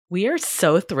We are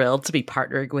so thrilled to be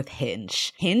partnering with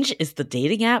Hinge. Hinge is the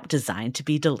dating app designed to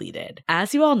be deleted.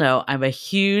 As you all know, I'm a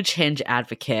huge Hinge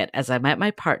advocate as I met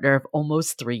my partner of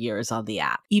almost 3 years on the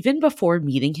app. Even before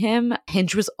meeting him,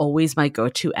 Hinge was always my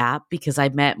go-to app because I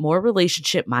met more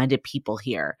relationship-minded people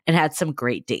here and had some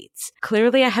great dates.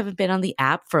 Clearly, I haven't been on the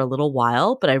app for a little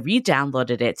while, but I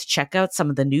re-downloaded it to check out some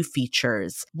of the new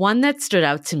features. One that stood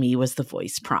out to me was the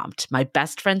voice prompt, my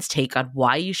best friend's take on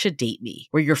why you should date me,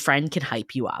 where your friend can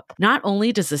hype you up. Not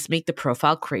only does this make the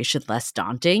profile creation less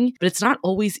daunting, but it's not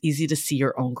always easy to see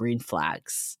your own green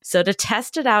flags. So to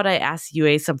test it out, I asked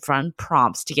Yue some fun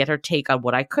prompts to get her take on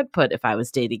what I could put if I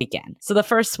was dating again. So the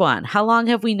first one, how long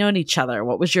have we known each other?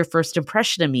 What was your first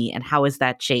impression of me and how has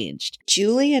that changed?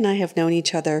 Julie and I have known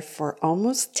each other for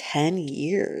almost 10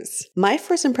 years. My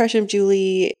first impression of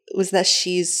Julie was that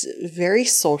she's very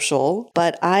social,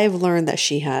 but I've learned that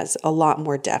she has a lot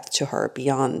more depth to her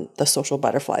beyond the social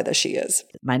butterfly that she is.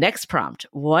 My next prompt,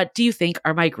 what do you think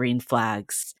are my green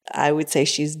flags? I would say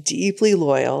she's deeply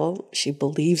loyal. She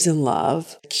believes in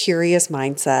love, curious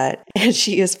mindset, and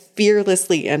she is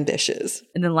fearlessly ambitious.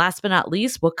 And then last but not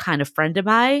least, what kind of friend am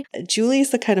I? Julie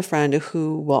is the kind of friend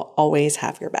who will always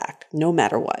have your back, no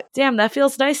matter what. Damn, that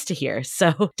feels nice to hear.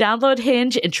 So download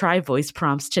Hinge and try voice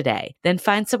prompts today. Then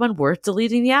find someone worth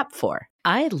deleting the app for.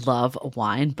 I love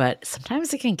wine, but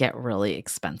sometimes it can get really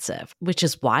expensive, which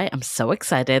is why I'm so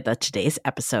excited that today's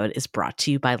episode is brought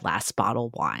to you by Last Bottle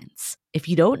Wines. If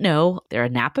you don't know, they're a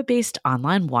Napa-based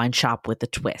online wine shop with a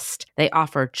twist. They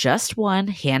offer just one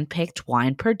hand-picked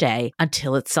wine per day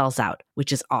until it sells out,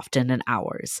 which is often in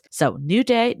hours. So new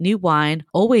day, new wine,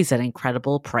 always at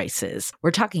incredible prices.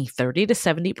 We're talking 30 to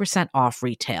 70% off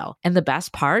retail. And the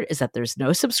best part is that there's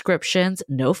no subscriptions,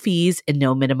 no fees, and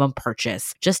no minimum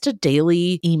purchase. Just a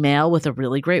daily email with a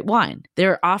really great wine.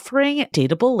 They're offering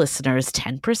Dateable listeners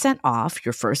 10% off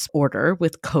your first order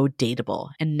with code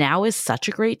Dateable. And now is such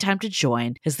a great time to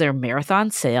join as their marathon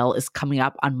sale is coming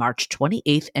up on March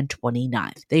 28th and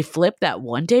 29th. They flip that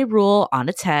one-day rule on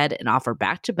its head and offer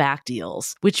back-to-back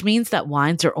deals, which means that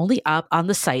wines are only up on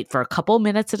the site for a couple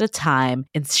minutes at a time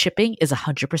and shipping is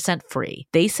 100% free.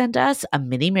 They sent us a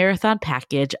mini marathon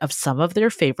package of some of their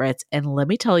favorites, and let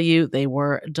me tell you, they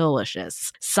were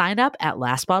delicious. Sign up at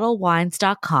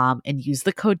lastbottlewines.com and use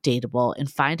the code Dateable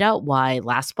and find out why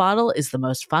Last Bottle is the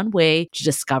most fun way to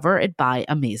discover and buy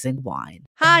amazing wine.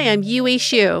 Hi, I'm Yue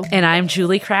Xu. And I'm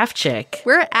Julie Krafchick.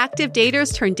 We're active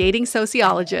daters turned dating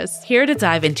sociologists. Here to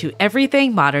dive into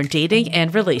everything modern dating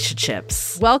and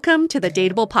relationships. Welcome to the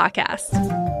Dateable Podcast.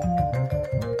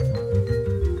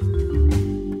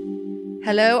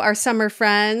 Hello, our summer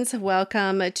friends.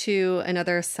 Welcome to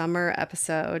another summer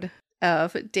episode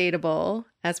of Dateable,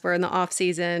 as we're in the off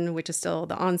season, which is still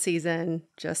the on season,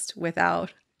 just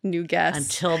without new guests.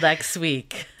 Until next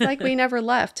week. Like we never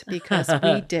left because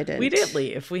we didn't. We didn't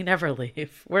leave. We never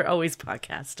leave. We're always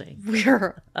podcasting.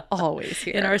 We're always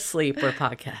here. In our sleep, we're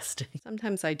podcasting.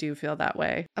 Sometimes I do feel that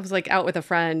way. I was like out with a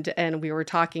friend and we were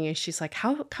talking and she's like,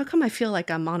 how come I feel like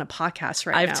I'm on a podcast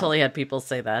right now? I've totally had people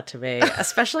say that to me,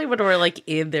 especially when we're like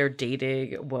in their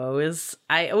dating woes.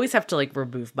 I always have to like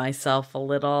remove myself a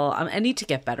little. I need to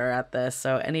get better at this.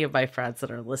 So any of my friends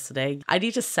that are listening, I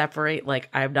need to separate, like,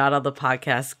 I'm not on the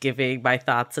podcast giving my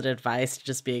thoughts and advice,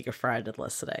 just being a friend and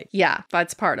listening. Yeah,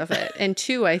 that's part of it. And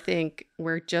two, I think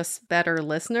we're just better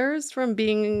listeners from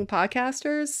being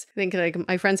podcasters. I think like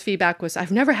my friend's feedback was,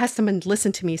 I've never had someone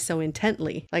listen to me so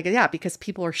intently. Like, yeah, because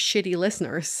people are shitty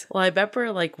listeners. Well, I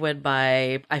remember like when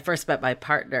I first met my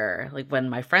partner, like when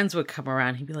my friends would come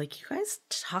around, he'd be like, you guys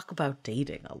talk about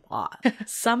dating a lot.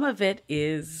 Some of it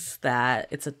is that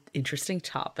it's an interesting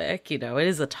topic. You know, it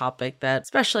is a topic that,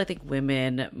 especially I think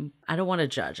women, I don't want to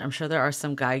judge. I'm sure there are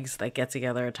some guys that get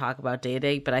together and talk about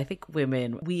dating, but I think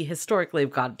women, we historically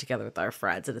have gotten together with our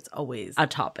friends and it's always a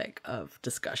topic of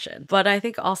discussion. But I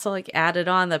think also like added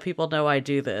on that people know I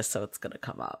do this, so it's going to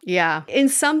come up. Yeah. In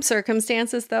some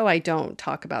circumstances, though, I don't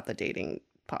talk about the dating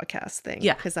podcast thing.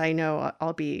 Yeah. Because I know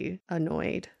I'll be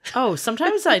annoyed. Oh,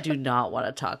 sometimes I do not want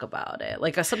to talk about it.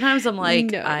 Like sometimes I'm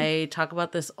like, No. I talk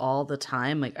about this all the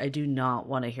time. Like I do not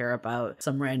want to hear about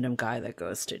some random guy that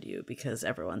ghosted you because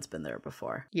everyone's been there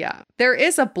before. Yeah. There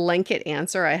is a blanket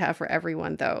answer I have for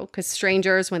everyone, though, because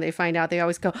strangers, when they find out, they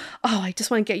always go, oh, I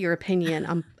just want to get your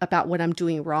opinion about what I'm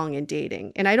doing wrong in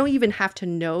dating. And I don't even have to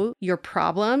know your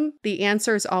problem. The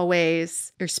answer is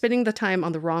always, you're spending the time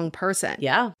on the wrong person.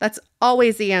 Yeah. That's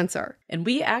always the answer. And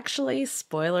we actually,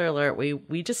 spoiler alert,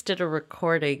 we just did a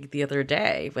recording the other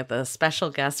day with a special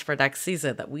guest for next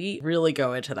season that we really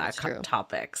go into that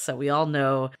topic. So we all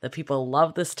know that people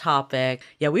love this topic.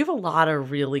 Yeah, we have a lot of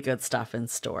really good stuff in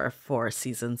store for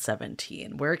season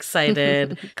 17. We're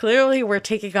excited. Clearly, we're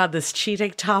taking on this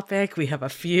cheating topic. We have a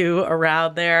few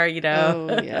around there, you know.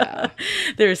 Oh, yeah.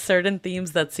 There's certain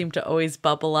themes that seem to always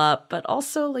bubble up, but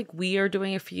also like we are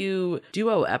doing a few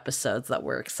duo episodes that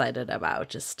we're excited about,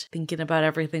 just thinking about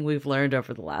everything we've learned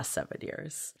over the last 7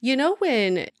 years. You know,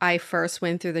 when I first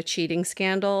went through the cheating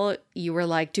scandal, you were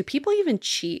like, do people even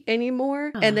cheat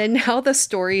anymore? And then now the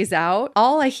story's out,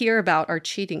 all I hear about are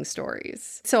cheating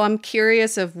stories. So I'm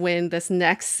curious of when this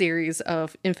next series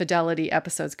of infidelity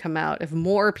episodes come out, if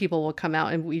more people will come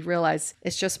out and we realize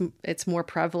it's more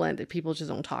prevalent that people just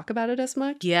don't talk about it as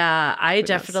much. Yeah, I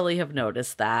definitely have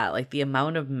noticed that. Like the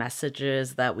amount of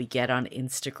messages that we get on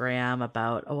Instagram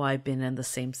about, oh, I've been in the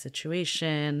same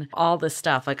situation, all this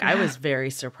stuff. Like I was very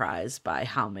surprised by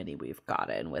how many we've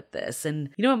gotten with this. And,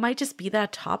 you know, it might just be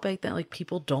that topic that like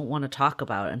people don't want to talk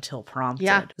about until prompted.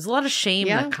 Yeah. There's a lot of shame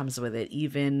that comes with it,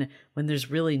 even when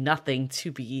there's really nothing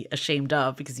to be ashamed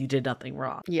of because you did nothing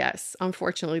wrong. Yes,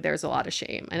 unfortunately, there's a lot of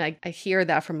shame. And I hear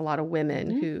that from a lot of women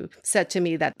who said to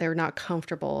me that they're not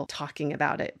comfortable talking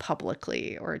about it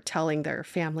publicly or telling their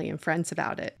family and friends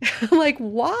about it. I'm like,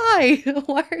 why?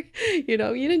 Why? You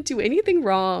know, you didn't do anything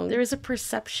wrong. There is a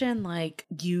perception like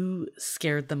you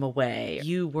scared them away.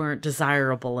 You weren't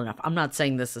desirable enough. I'm not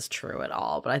saying this is true at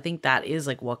all, but I think that is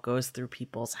like what goes through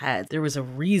people's heads. There was a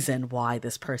reason why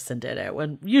this person did it,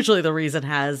 when usually the reason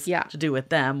has to do with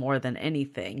them more than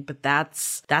anything. But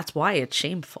that's why it's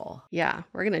shameful. Yeah,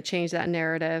 we're going to change that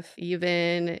narrative.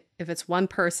 Even if it's one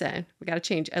person, we got to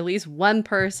change at least one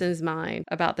person's mind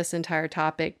about this entire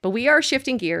topic. But we are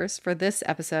shifting gears for this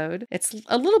episode. It's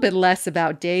a little bit less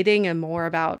about dating and more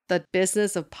about the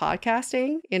business of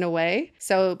podcasting in a way.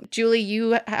 So, Julie,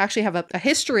 you actually have a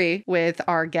history with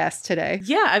our guest today.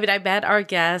 Yeah, I mean, I met our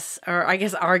guest, or I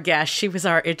guess our guest. She was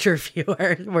our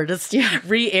interviewer. We're just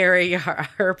re-airing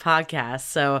her podcast.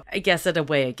 So I guess in a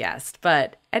way a guest.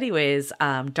 But anyways,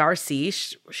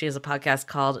 Darci, she has a podcast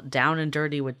called Down and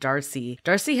Dirty with Darci.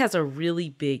 Darci has a really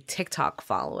big TikTok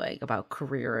following about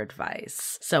career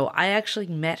advice. So I actually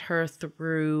met her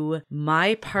through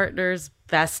my partner's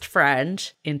best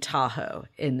friend in Tahoe,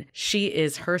 and she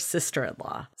is her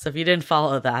sister-in-law. So if you didn't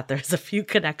follow that, there's a few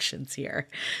connections here.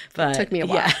 But it took me a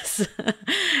while. Yes.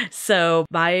 So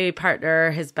my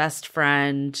partner, his best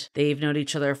friend, they've known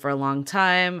each other for a long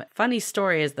time. Funny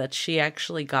story is that she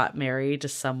actually got married to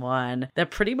someone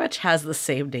that pretty much has the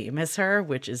same name as her,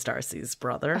 which is Darci's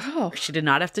brother. Oh. She did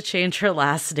not have to change her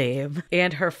last name,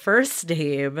 and her first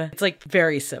name, it's like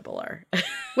very similar.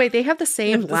 Wait, they have the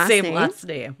same last name? The same last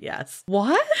name, yes. What?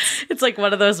 It's like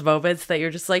one of those moments that you're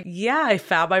just like, yeah, I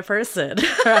found my person,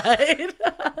 right?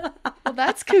 Well,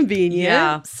 that's convenient.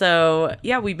 Yeah. So,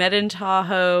 yeah, we met in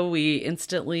Tahoe. We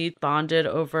instantly bonded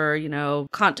over, you know,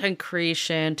 content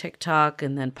creation, TikTok,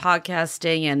 and then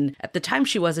podcasting. And at the time,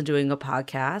 she wasn't doing a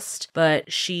podcast,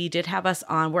 but she did have us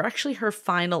on. We're actually her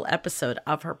final episode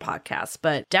of her podcast,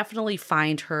 but definitely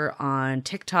find her on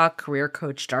TikTok. Career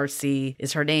Coach Darci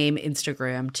is her name,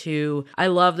 Instagram too. I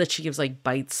love that she gives like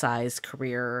bite-sized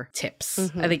career tips.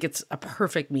 I think it's a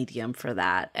perfect medium for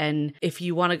that. And if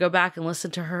you want to go back and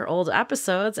listen to her old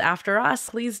episodes after us,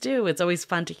 please do. It's always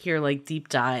fun to hear like deep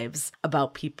dives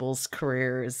about people's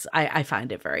careers. I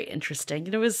find it very interesting.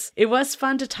 And it was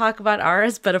fun to talk about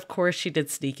ours, but of course she did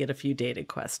sneak in a few dating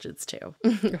questions too.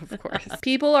 Of course.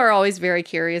 People are always very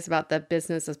curious about the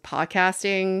business of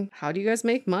podcasting. How do you guys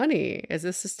make money? Is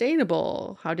this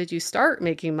sustainable? How did you start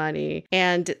making money?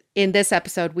 And in this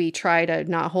episode, we try to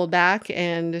not hold back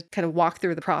and kind of walk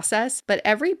through the process. But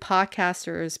every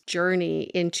podcaster's journey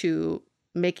into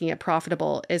making it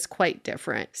profitable is quite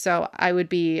different. So I would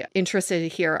be interested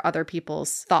to hear other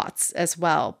people's thoughts as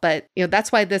well. But, you know,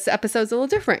 that's why this episode's a little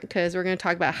different, because we're going to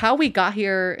talk about how we got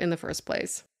here in the first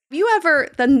place.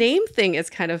 The name thing is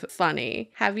kind of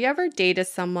funny. Have you ever dated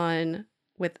someone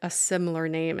with a similar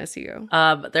name as you?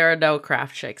 There are no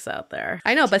craft chicks out there.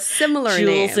 I know, but similar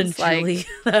Jules names. and Julie.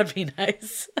 That'd be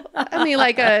nice. I mean,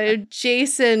 like a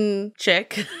Jason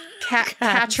chick.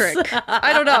 Patrick.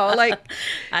 I don't know. Like,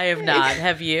 I have not.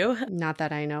 Have you? not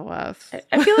that I know of.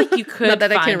 I feel like you could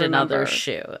that I can find another remember.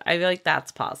 shoe. I feel like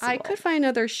that's possible. I could find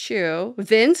another shoe.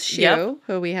 Vince Shoe, Yep.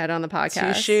 who we had on the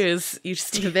podcast. 2 shoes. You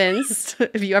just Vince,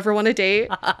 if you ever want to date,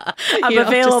 I'm just see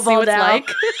available what it's now. like.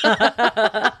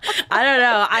 I don't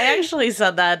know. I actually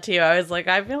said that to you. I was like,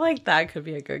 I feel like that could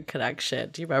be a good connection.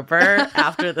 Do you remember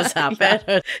after this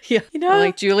happened? Yeah. You know, I'm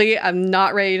like, Julie, I'm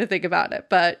not ready to think about it,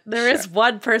 but there is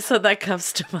one person that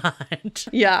comes to mind.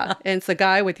 yeah, and it's the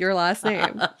guy with your last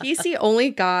name. He's the only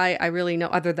guy I really know,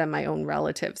 other than my own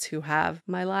relatives, who have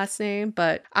my last name.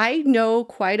 But I know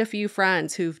quite a few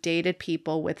friends who've dated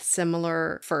people with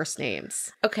similar first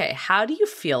names. Okay, how do you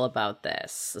feel about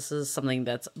this? This is something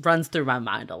that runs through my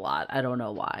mind a lot. I don't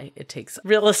know why. It takes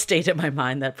real estate in my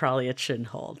mind that probably it shouldn't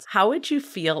hold. How would you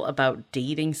feel about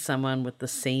dating someone with the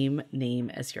same name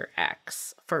as your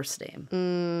ex? First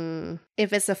name.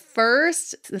 If it's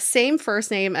the same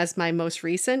first name as my most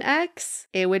recent ex,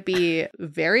 it would be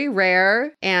very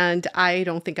rare, and I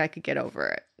don't think I could get over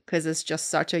it, because it's just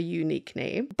such a unique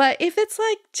name. But if it's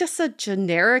like just a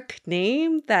generic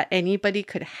name that anybody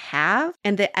could have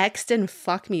and the ex didn't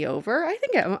fuck me over, I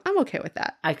think I'm okay with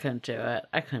that. I couldn't do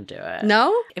it.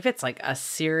 No? If it's like a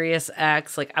serious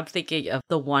ex, like I'm thinking of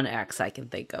the one ex I can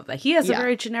think of that he has a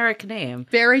very generic name.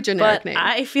 Very generic But name.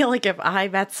 I feel like if I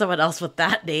met someone else with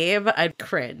that name, I'd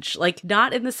cringe. Like,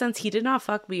 not in the sense he did not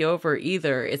fuck me over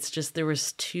either. It's just there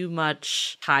was too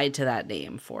much tied to that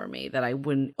name for me that I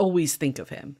wouldn't always think of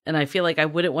him. And I feel like I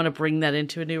wouldn't want to bring that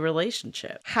into a new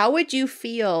relationship. How would you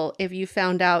feel if you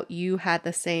found out you had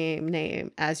the same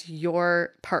name as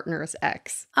your partner's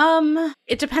ex?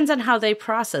 It depends on how they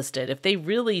processed it. If they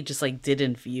really just like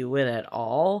didn't view it at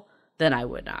all, then I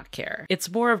would not care.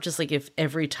 It's more of just like if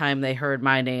every time they heard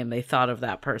my name, they thought of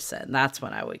that person. That's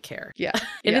when I would care. Yeah.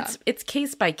 And yeah. it's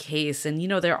case by case. And, you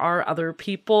know, there are other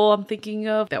people I'm thinking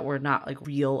of that were not like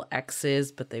real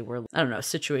exes, but they were, I don't know,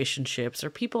 situationships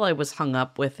or people I was hung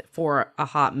up with for a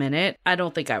hot minute. I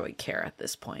don't think I would care at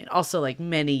this point. Also, like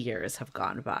many years have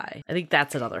gone by. I think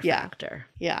that's another factor.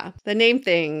 Yeah. The name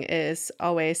thing is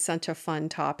always such a fun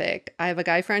topic. I have a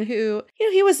guy friend who, you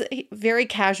know, he was very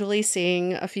casually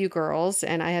seeing a few girls,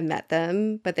 and I had met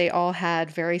them, but they all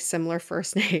had very similar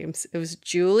first names. It was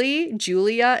Julie,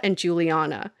 Julia, and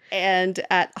Juliana. And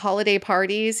at holiday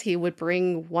parties, he would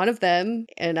bring one of them,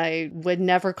 and I would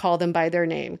never call them by their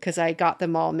name because I got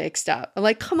them all mixed up. I'm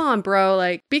like, come on, bro,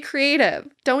 like be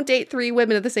creative. Don't date 3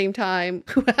 women at the same time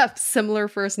who have similar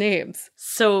first names.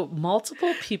 So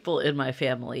multiple people in my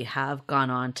family have gone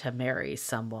on to marry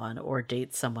someone or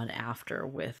date someone after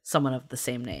with someone of the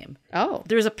same name. Oh.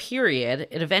 There's a period,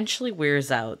 it eventually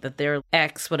wears out, that their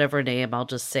ex, whatever name, I'll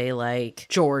just say like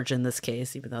George in this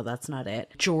case, even though that's not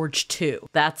it, George 2.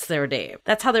 That's their name.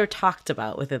 That's how they're talked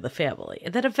about within the family.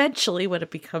 And then eventually when it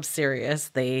becomes serious,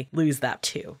 they lose that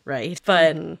too, right?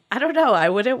 But I don't know. I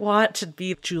wouldn't want to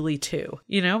be Julie 2,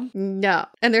 you know? No.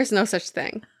 And there's no such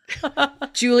thing.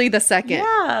 Julie the second.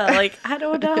 Yeah, like, I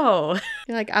don't know.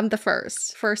 You're like, I'm the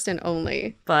first and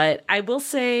only. But I will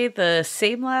say the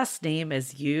same last name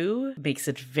as you makes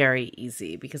it very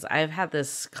easy, because I've had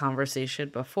this conversation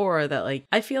before that, like,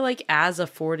 I feel like as a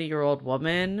 40-year-old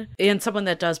woman and someone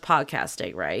that does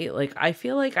podcasting, right? Like, I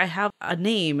feel like I have a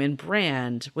name and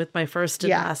brand with my first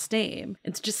and last name.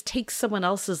 And to just take someone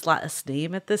else's last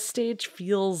name at this stage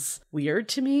feels weird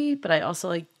to me, but I also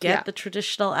like get the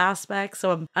traditional aspect.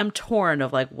 So I'm torn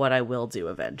of like what I will do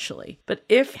eventually. But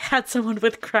if you had someone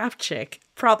with Crap Chick,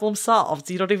 problem solved.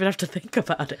 You don't even have to think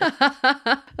about it.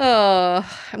 Oh,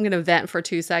 I'm going to vent for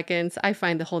 2 seconds. I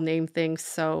find the whole name thing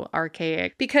so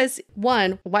archaic because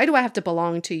 1, why do I have to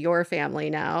belong to your family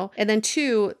now? And then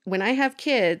 2, when I have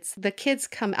kids, the kids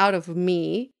come out of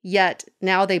me, yet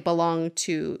now they belong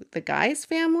to the guy's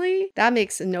family. That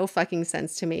makes no fucking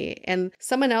sense to me. And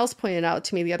someone else pointed out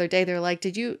to me the other day, they're like,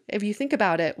 if you think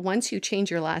about it, once you change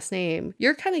your last name,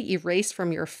 you're kind of erased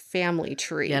from your family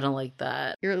tree. Yeah, I don't like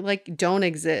that. You're like, don't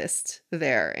exist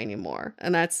there anymore.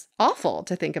 And that's awful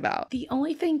to think about. The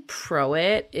only thing pro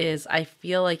it is I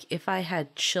feel like if I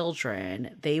had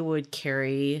children, they would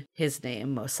carry his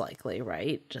name most likely,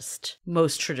 right? Just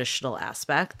most traditional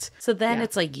aspect. So then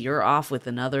it's like you're off with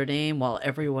another name while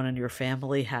everyone in your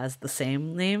family has the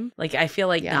same name. Like I feel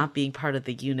like not being part of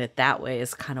the unit that way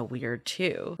is kind of weird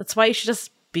too. That's why you should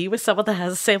just be with someone that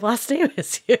has the same last name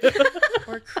as you.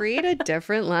 Or create a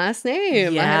different last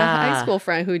name. Yeah. I had a high school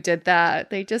friend who did that.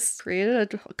 They just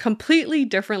created a completely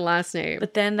different last name.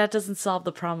 But then that doesn't solve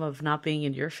the problem of not being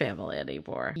in your family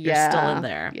anymore. You're still in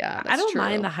there. Yeah, I don't true.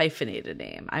 mind the hyphenated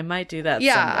name. I might do that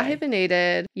Yeah, someday.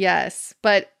 hyphenated. Yes.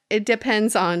 But It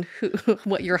depends on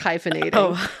what you're hyphenating.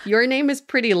 Oh. Your name is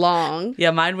pretty long.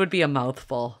 Yeah, mine would be a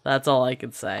mouthful. That's all I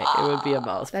can say. It would be a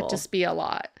mouthful. That'd just be a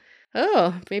lot.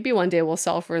 Oh, maybe one day we'll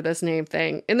solve for this name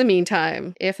thing. In the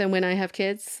meantime, if and when I have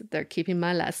kids, they're keeping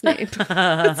my last name.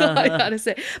 That's all I gotta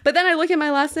say. But then I look at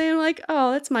my last name like,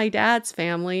 oh, that's my dad's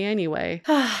family anyway.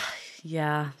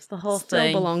 Yeah, it's the whole Still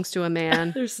thing. belongs to a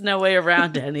man. There's no way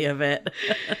around any of it.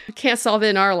 Can't solve it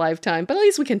in our lifetime, but at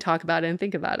least we can talk about it and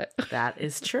think about it. That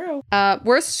is true.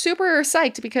 We're super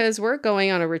psyched because we're going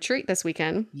on a retreat this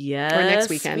weekend. Yes, or next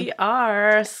weekend. We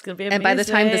are. It's going to be amazing. And by the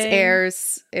time this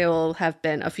airs, it will have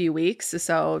been a few weeks.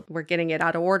 So we're getting it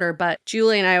out of order. But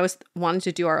Julie and I always wanted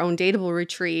to do our own dateable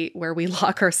retreat where we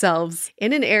lock ourselves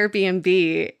in an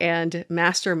Airbnb and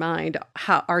mastermind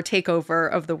our takeover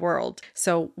of the world.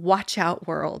 So watch out,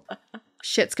 world.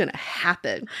 Shit's gonna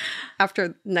happen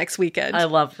after next weekend. I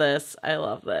love this. I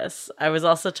love this. I was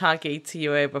also talking to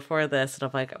Yue before this, and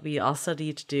I'm like, we also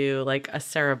need to do like a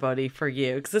ceremony for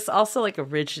you, because this also like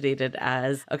originated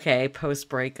as, okay, post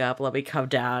breakup, let me come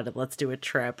down and let's do a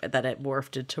trip, and then it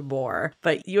morphed into more.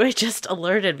 But Yue just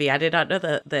alerted me, I did not know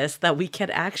that we can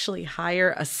actually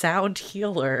hire a sound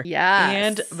healer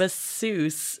and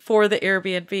masseuse for the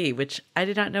Airbnb, which I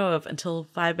did not know of until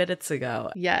 5 minutes ago.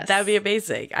 Yes, that'd be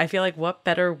amazing. I feel like what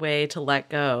better way to let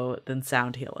go than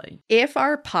sound healing? If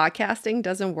our podcasting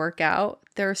doesn't work out,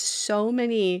 there are so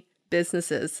many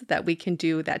businesses that we can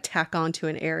do that tack on to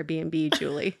an Airbnb,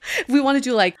 Julie. If we want to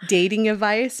do like dating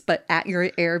advice, but at your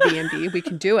Airbnb, we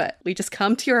can do it. We just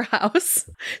come to your house,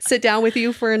 sit down with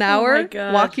you for an hour,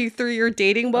 walk you through your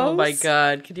dating woes. Oh my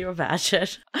God. Can you imagine?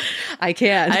 I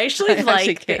can. I actually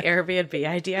like the Airbnb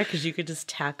idea because you could just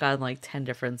tack on like 10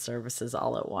 different services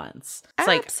all at once. It's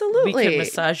Absolutely. Like we can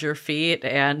massage your feet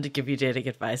and give you dating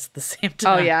advice at the same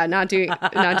time. Oh yeah, not doing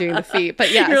the feet, but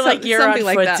yeah, you're like you're on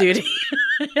foot duty.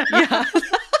 Yeah.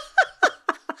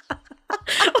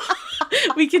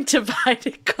 We can divide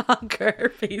and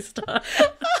conquer based on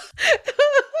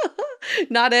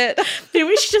not it. Maybe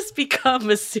we should just become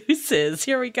masseuses.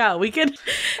 Here we go. We can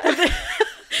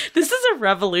This is a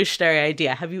revolutionary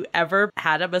idea. Have you ever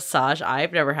had a massage?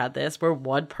 I've never had this, where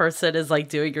one person is like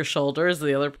doing your shoulders and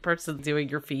the other person doing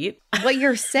your feet. What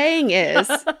you're saying is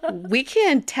we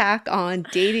can tack on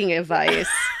dating advice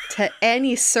to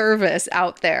any service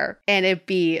out there and it'd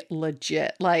be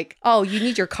legit. Like, oh, you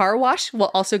need your car washed?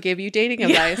 We'll also give you dating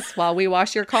advice while we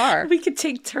wash your car. We could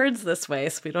take turns this way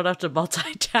so we don't have to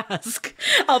multitask.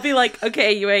 I'll be like,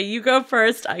 okay, you go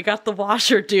first. I got the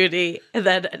washer duty. And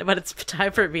then when it's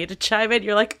time for me to chime in,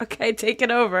 you're like, okay, take it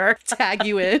over. Tag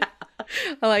you in.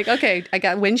 I'm like, okay, I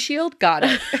got windshield. Got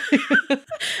it.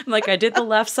 I'm like, I did the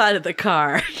left side of the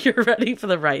car. You're ready for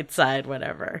the right side,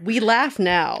 whatever. We laugh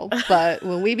now, but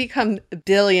when we become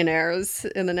billionaires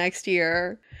in the next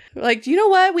year, like, you know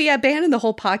what? We abandoned the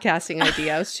whole podcasting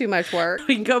idea. It was too much work.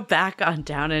 We can go back on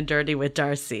Down and Dirty with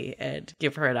Darci and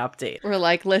give her an update. We're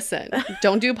like, listen,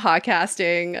 don't do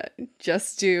podcasting.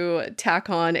 Just do tack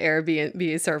on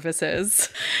Airbnb services.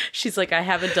 She's like, I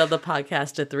haven't done the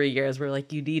podcast in 3 years. We're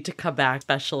like, you need to come back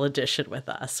special edition with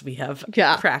us. We have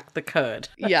cracked the code.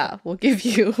 Yeah, we'll give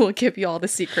you all the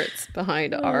secrets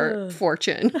behind our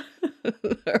fortune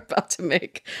we're about to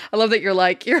make. I love that you're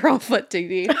like, you're on foot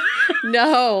duty.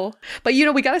 No. But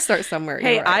we got to start somewhere.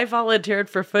 Hey, right. I volunteered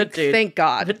for foot duty. Thank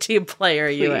God. I'm a team player,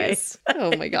 Please.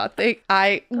 Oh my God.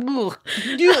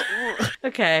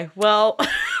 Okay, well,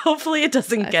 hopefully it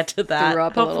doesn't get to that.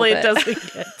 Hopefully it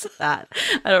doesn't get to that.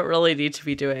 I don't really need to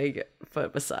be doing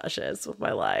foot massages with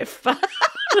my life.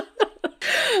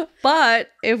 But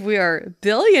if we are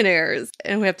billionaires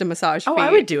and we have to massage feet,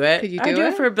 I would do it. Could you do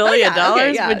it for $1 billion?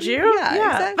 Okay, would you?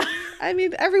 Yeah. Exactly. I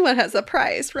mean, everyone has a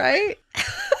price, right?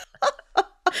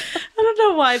 I don't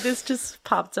know why this just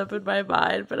popped up in my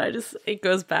mind, but it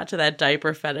goes back to that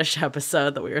diaper fetish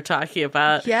episode that we were talking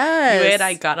about. Yes. You and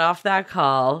I got off that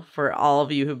call. For all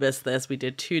of you who missed this, we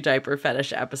did 2 diaper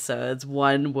fetish episodes.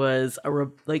 One was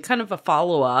kind of a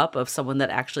follow-up of someone that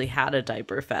actually had a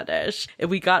diaper fetish. And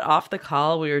we got off the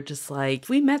call, we were just like, if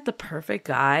we met the perfect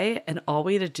guy and all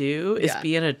we had to do is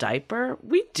be in a diaper,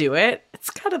 we'd do it. It's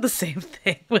kind of the same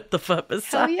thing with the foot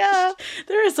massage. Hell yeah.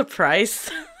 There is a price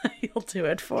you'll do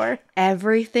it for.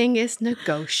 Everything is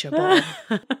negotiable.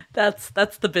 That's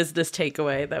the business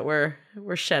takeaway that we're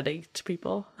shedding to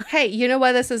people. Hey, you know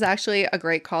what? This is actually a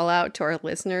great call out to our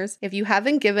listeners. If you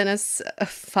haven't given us a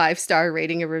 5-star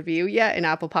rating and review yet in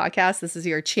Apple Podcasts, this is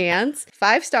your chance.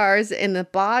 5 stars in the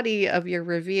body of your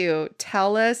review.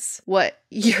 Tell us what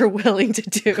you're willing to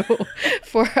do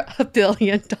for $1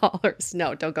 billion.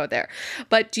 No, don't go there.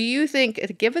 But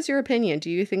give us your opinion. Do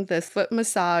you think this foot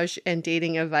massage and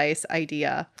dating advice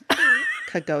idea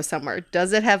could go somewhere.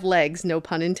 Does it have legs? No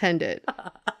pun intended.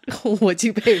 Would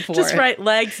you pay for Just it? write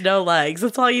legs, no legs.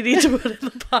 That's all you need to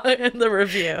put in the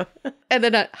review. And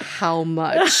then how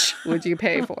much would you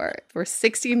pay for it? For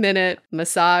 60-minute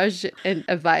massage and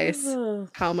advice,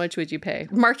 how much would you pay?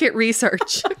 Market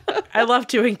research. I love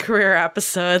doing career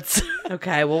episodes.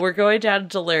 Okay, well, we're going down a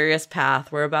delirious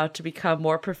path. We're about to become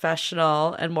more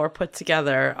professional and more put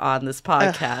together on this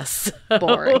podcast.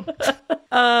 Boring.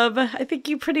 I think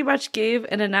you pretty much gave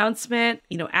an announcement,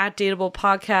 at Dateable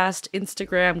Podcast,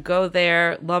 Instagram, go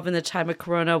there. Love in the time of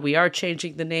Corona. We are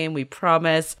changing the name, we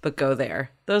promise, but go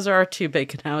there. Those are our two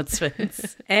big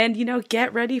announcements. And,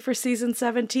 get ready for season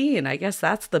 17. I guess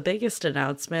that's the biggest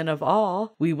announcement of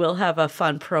all. We will have a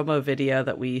fun promo video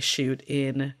that we shoot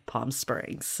in Palm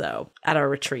Springs. So at our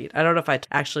retreat. I don't know if I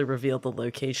actually revealed the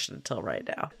location until right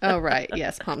now. Oh, right.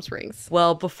 Yes, Palm Springs.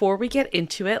 Well, before we get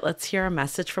into it, let's hear a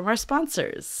message from our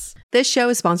sponsors. This show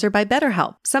is sponsored by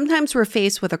BetterHelp. Sometimes we're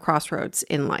faced with a crossroads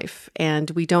in life,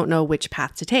 and we don't know which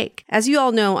path to take. As you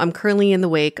all know, I'm currently in the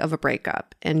wake of a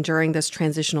breakup, and during this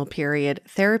transitional period,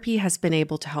 therapy has been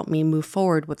able to help me move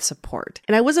forward with support.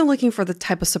 And I wasn't looking for the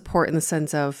type of support in the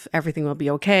sense of everything will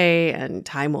be okay and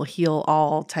time will heal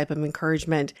all type of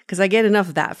encouragement, because I get enough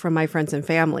of that from my friends and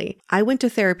family. I went to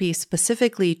therapy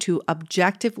specifically to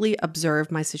objectively observe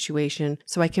my situation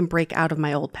so I can break out of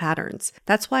my old patterns.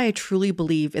 That's why I truly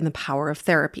believe in the power of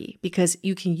therapy, because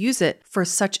you can use it for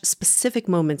such specific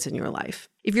moments in your life.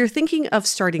 If you're thinking of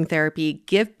starting therapy,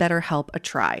 give BetterHelp a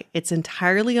try. It's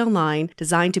entirely online,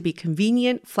 designed to be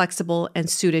convenient, flexible, and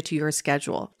suited to your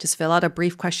schedule. Just fill out a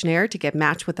brief questionnaire to get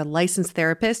matched with a licensed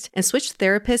therapist and switch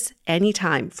therapists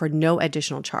anytime for no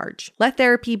additional charge. Let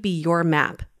therapy be your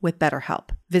map with BetterHelp.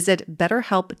 Visit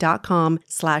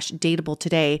betterhelp.com/dateable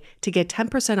today to get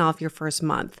 10% off your first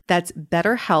month. That's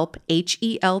BetterHelp,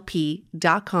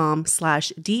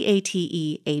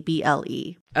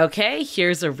 HELP.com/DATEABLE. Okay,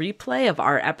 here's a replay of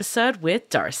our episode with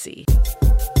Darci.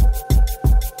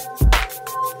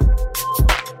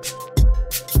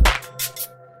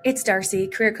 It's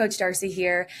Darci, Career Coach Darci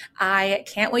here. I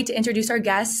can't wait to introduce our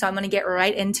guests, so I'm going to get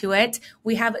right into it.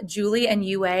 We have Julie and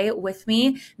Yue with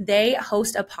me. They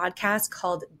host a podcast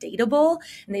called Dateable,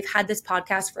 and they've had this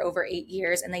podcast for over 8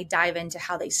 years, and they dive into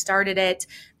how they started it,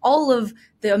 all of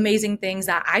the amazing things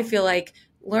that I feel like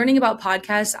learning about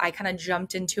podcasts, I kind of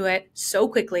jumped into it so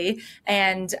quickly,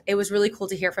 and it was really cool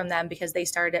to hear from them because they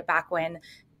started it back when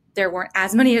there weren't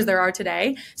as many as there are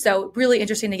today. So really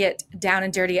interesting to get down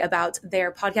and dirty about their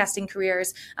podcasting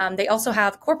careers. They also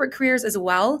have corporate careers as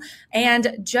well.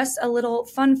 And just a little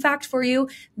fun fact for you,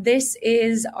 this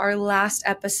is our last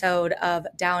episode of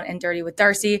Down and Dirty with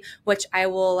Darci, which I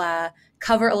will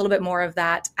cover a little bit more of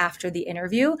that after the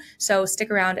interview. So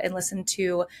stick around and listen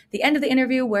to the end of the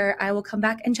interview where I will come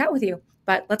back and chat with you.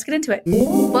 But let's get into it.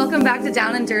 Welcome back to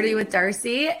Down and Dirty with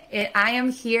Darci. I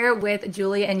am here with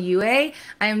Julie and Yue. I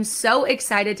am so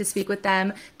excited to speak with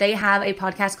them. They have a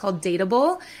podcast called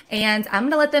Dateable, and I'm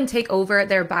going to let them take over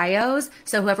their bios.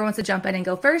 So whoever wants to jump in and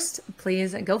go first,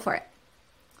 please go for it.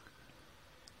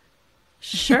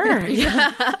 Sure.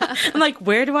 Yeah. I'm like,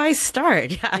 where do I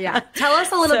start? Yeah. Tell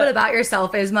us a little bit about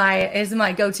yourself is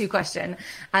my go-to question,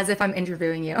 as if I'm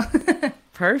interviewing you.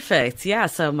 Perfect. Yeah.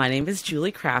 So my name is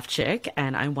Julie Kravchik,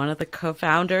 and I'm one of the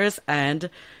co-founders and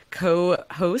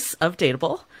co-hosts of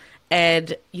Dateable.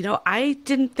 And, I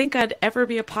didn't think I'd ever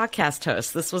be a podcast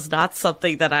host. This was not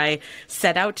something that I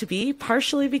set out to be,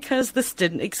 partially because this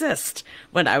didn't exist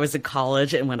when I was in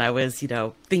college and when I was,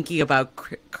 thinking about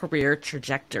career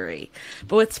trajectory.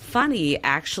 But what's funny,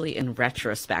 actually, in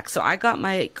retrospect, so I got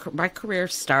my career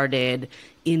started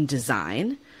in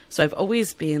design. So I've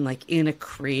always been like in a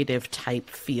creative type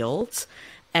field.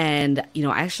 And,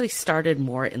 I actually started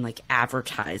more in like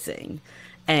advertising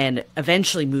and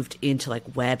eventually moved into like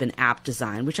web and app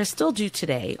design, which I still do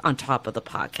today on top of the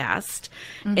podcast.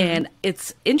 Mm-hmm. And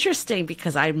it's interesting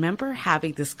because I remember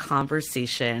having this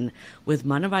conversation with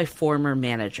one of my former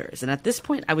managers. And at this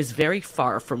point, I was very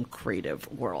far from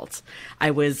creative world.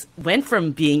 I went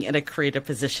from being in a creative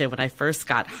position when I first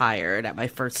got hired at my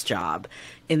first job.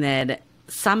 And then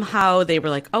somehow they were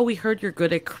like, oh, we heard you're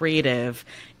good at creative.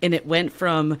 And it went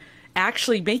from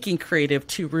actually making creative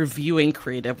to reviewing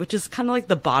creative, which is kind of like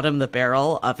the bottom of the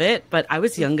barrel of it. But I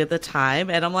was young at the time,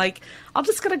 and I'm like, I'm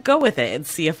just going to go with it and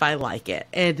see if I like it.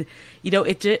 And,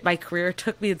 my career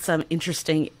took me in some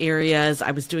interesting areas.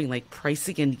 I was doing like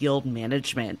pricing and yield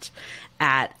management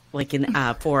at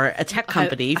for a tech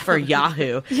company for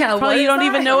Yahoo. Yeah, probably you don't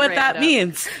even know what Random. that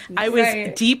means. I was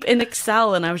deep in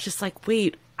Excel, and I was just like,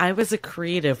 wait, I was a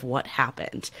creative, what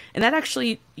happened? And that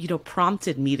actually,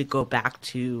 prompted me to go back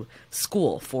to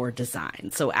school for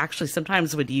design. So actually,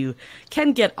 sometimes when you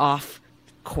can get off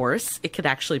course, it could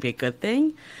actually be a good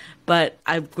thing. But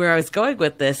where I was going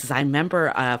with this is I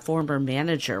remember a former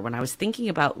manager when I was thinking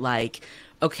about like,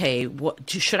 okay,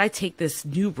 should I take this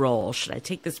new role? Should I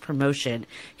take this promotion?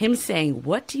 Him saying,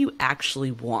 what do you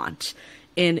actually want?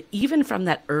 And even from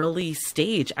that early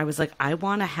stage, I was like, I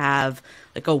want to have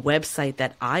like a website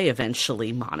that I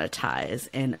eventually monetize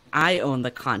and I own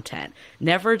the content.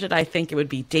 Never did I think it would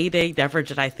be dating. Never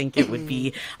did I think it would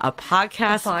be a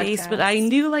podcast based, but I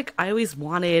knew like I always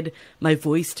wanted my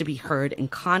voice to be heard in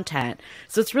content.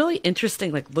 So it's really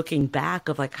interesting, like looking back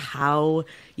of like how,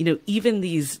 even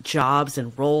these jobs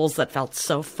and roles that felt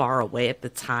so far away at the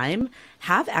time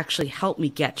have actually helped me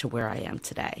get to where I am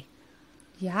today.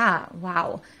 Yeah.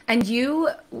 Wow. And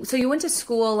so you went to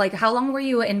school, like how long were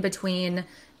you in between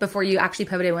before you actually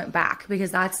pivoted and went back? Because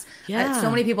that's so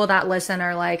many people that listen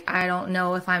are like, I don't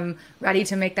know if I'm ready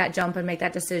to make that jump and make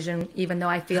that decision, even though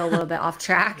I feel a little bit off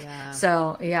track. Yeah.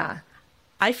 So, yeah.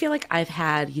 I feel like I've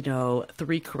had,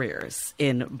 3 careers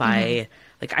in my,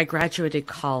 like I graduated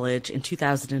college in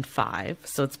 2005.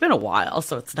 So it's been a while.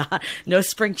 So it's no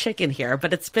spring chicken here,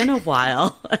 but it's been a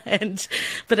while.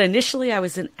 But initially I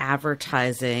was in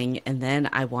advertising and then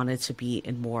I wanted to be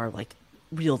in more like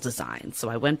real design. So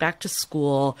I went back to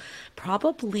school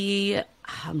probably,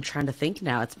 I'm trying to think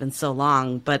now, it's been so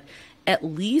long, but at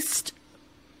least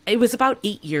it was about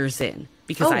 8 years in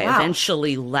because I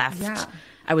eventually left. Yeah.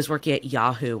 I was working at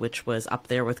Yahoo, which was up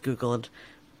there with Google and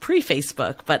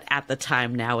pre-Facebook, but at the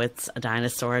time now it's a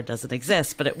dinosaur. It doesn't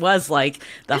exist, but it was like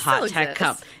the hot tech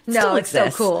company. No, it's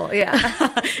so cool. Yeah.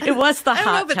 It was the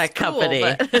hot tech company.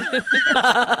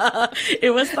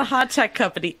 It was the hot tech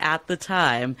company at the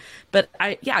time. But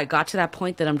I got to that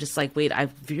point that I'm just like, wait,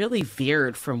 I've really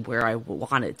veered from where I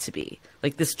wanted to be.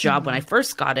 Like this job, when I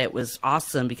first got it, was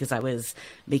awesome because I was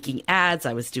making ads,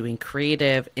 I was doing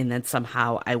creative, and then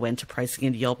somehow I went to pricing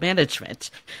and yield management,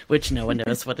 which no one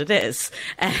knows what it is.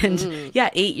 And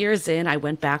 8 years in, I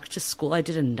went back to school. I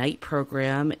did a night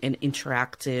program in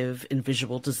interactive and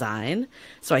visual design.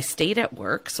 So I stayed at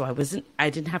work. So I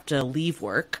didn't have to leave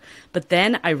work. But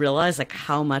then I realized like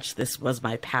how much this was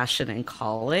my passion and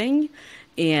calling.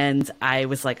 And I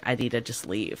was like, I need to just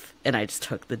leave. And I just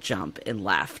took the jump and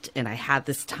left. And I had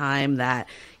this time that,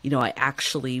 I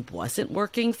actually wasn't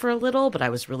working for a little, but I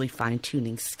was really fine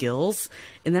tuning skills.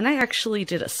 And then I actually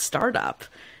did a startup.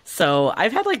 So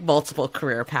I've had like multiple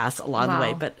career paths along the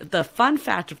way. But the fun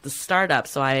fact of the startup,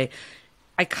 so I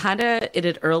kind of, at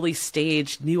an early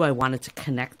stage, knew I wanted to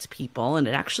connect people. And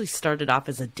it actually started off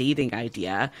as a dating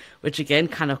idea, which again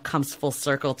kind of comes full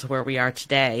circle to where we are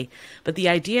today. But the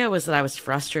idea was that I was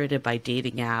frustrated by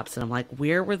dating apps. And I'm like,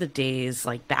 where were the days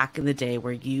like back in the day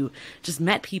where you just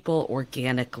met people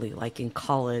organically, like in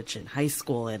college and high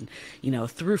school and,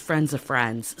 through friends of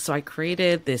friends. So I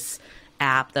created this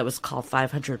app that was called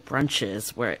 500 Brunches,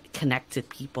 where it connected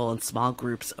people in small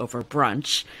groups over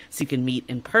brunch so you can meet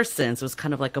in person. So it was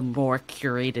kind of like a more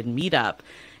curated meetup.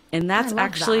 And that's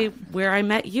actually where I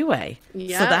met Yue.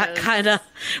 Yes. So that kind of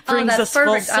brings us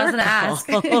perfect. Full circle. I was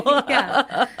going to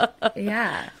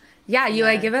ask. Yeah.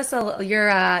 Yue, give us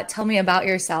your tell me about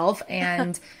yourself.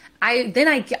 And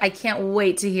I can't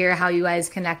wait to hear how you guys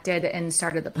connected and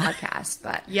started the podcast.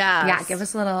 But give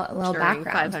us a little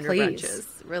background, 500 please. Brunches.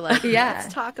 We're like,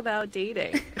 let's talk about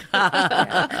dating.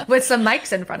 With some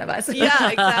mics in front of us. Yeah,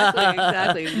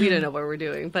 exactly. We don't know what we're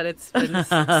doing, but it's been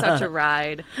such a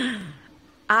ride.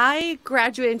 I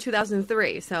graduated in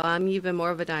 2003, so I'm even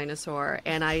more of a dinosaur.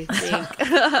 And I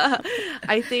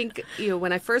think,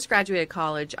 when I first graduated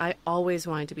college, I always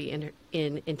wanted to be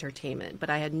in entertainment, but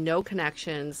I had no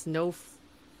connections, no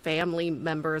family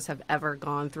members have ever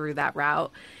gone through that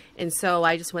route. And so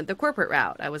I just went the corporate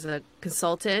route. I was a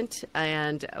consultant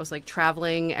and I was like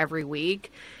traveling every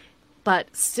week, but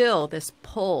still this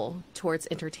pull towards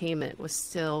entertainment was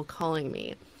still calling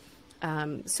me.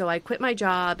 So I quit my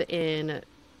job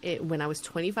when I was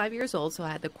 25 years old. So I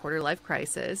had the quarter life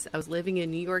crisis. I was living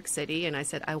in New York City and I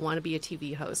said, I want to be a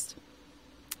TV host.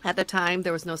 At the time,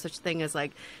 there was no such thing as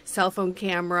like cell phone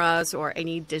cameras or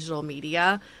any digital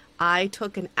media. I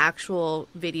took an actual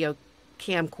video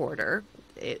camcorder.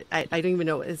 I don't even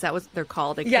know, is that what they're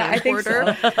called? A camcorder? I think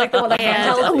so. Like the one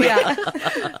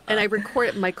that and I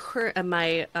recorded my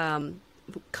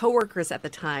coworkers at the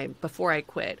time, before I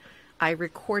quit, I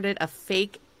recorded a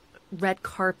fake red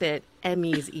carpet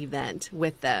Emmys event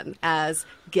with them as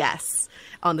guests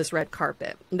on this red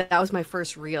carpet. That was my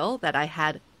first reel that I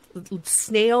had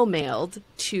snail mailed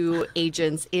to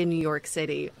agents in New York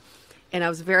City. And I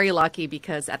was very lucky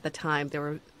because at the time there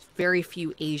were very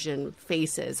few Asian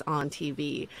faces on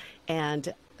TV.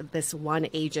 And this one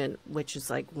agent, which is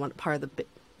like one of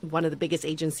the biggest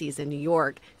agencies in New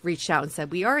York, reached out and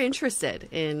said, "We are interested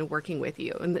in working with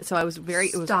you." And so I was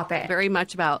very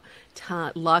much about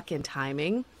luck and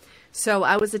timing. So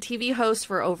I was a TV host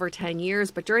for over 10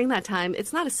 years, but during that time,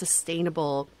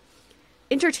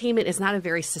 entertainment is not a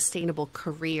very sustainable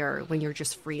career when you're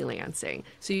just freelancing.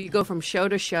 So you go from show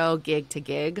to show, gig to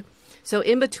gig. So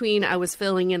in between, I was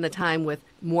filling in the time with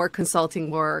more consulting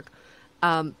work.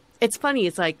 It's funny.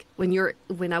 It's like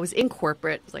when I was in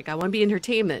corporate, it's like I want to be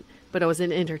entertainment, but I was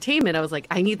in entertainment. I was like,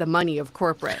 I need the money of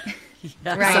corporate.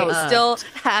 Right. So still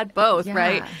had both, Yeah.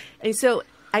 right? And so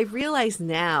I realize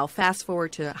now, fast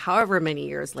forward to however many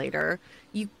years later,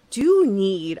 you do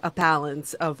need a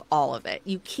balance of all of it.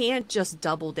 You can't just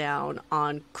double down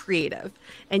on creative,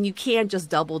 and you can't just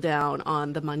double down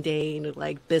on the mundane,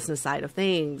 like business side of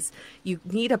things. You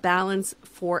need a balance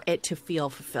for it to feel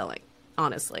fulfilling,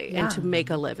 honestly, and to make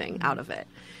a living out of it.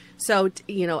 So,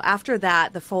 after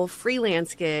that, the full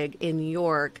freelance gig in New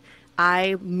York,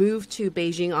 I moved to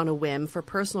Beijing on a whim for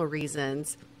personal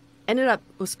reasons. It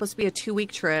was supposed to be a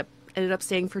 2-week trip, ended up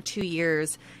staying for 2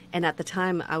 years. And at the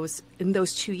time in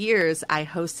those 2 years, I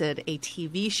hosted a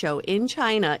TV show in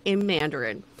China in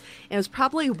Mandarin. And it was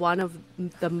probably one of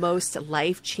the most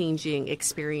life-changing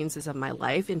experiences of my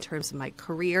life in terms of my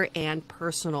career and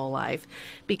personal life,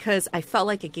 because I felt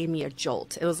like it gave me a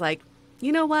jolt. It was like,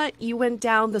 you know what? You went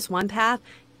down this one path.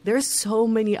 There's so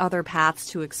many other paths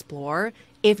to explore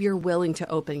if you're willing to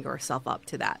open yourself up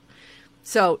to that.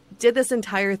 So did this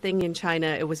entire thing in China.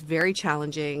 It was very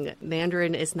challenging.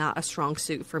 Mandarin is not a strong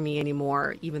suit for me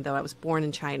anymore, even though I was born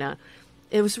in China.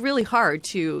 It was really hard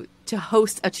to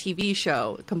host a TV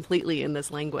show completely in this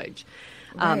language.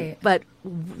 Right. But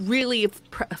really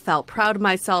felt proud of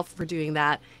myself for doing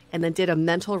that, and then did a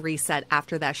mental reset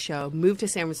after that show, moved to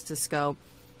San Francisco,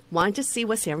 wanted to see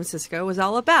what San Francisco was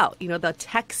all about. The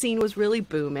tech scene was really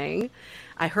booming.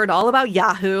 I heard all about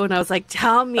Yahoo, and I was like,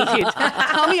 tell me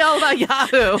all about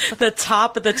Yahoo. The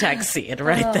top of the tech scene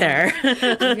right there.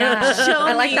 Yeah.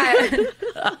 I like that.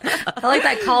 I like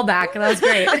that callback. That was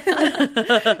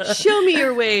great. Show me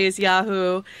your ways,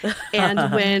 Yahoo.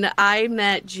 And when I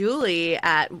met Julie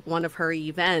at one of her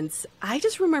events, I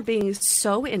just remember being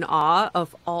so in awe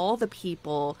of all the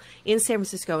people in San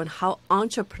Francisco and how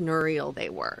entrepreneurial they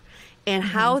were. And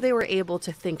how they were able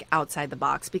to think outside the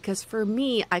box. Because for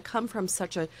me, I come from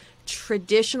such a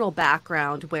traditional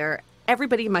background where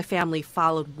everybody in my family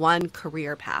followed one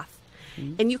career path.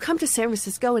 And you come to San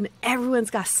Francisco and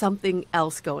everyone's got something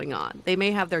else going on. They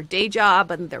may have their day job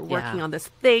and they're working on this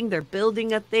thing. They're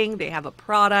building a thing. They have a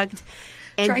product.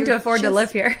 And Trying to afford to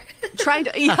live here. trying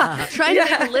to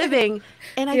make a living.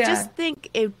 And I just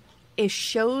think it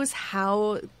shows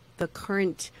how the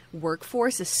current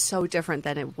workforce is so different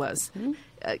than it was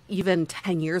even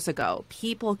 10 years ago.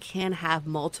 People can have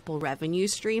multiple revenue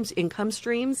streams, income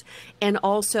streams, and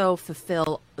also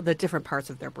fulfill the different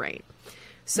parts of their brain.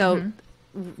 So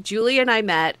Julie and I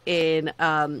met in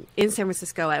San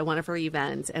Francisco at one of her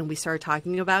events, and we started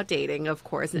talking about dating, of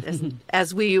course,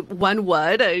 as one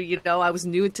would. I was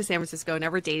new to San Francisco,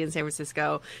 never dated in San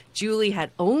Francisco. Julie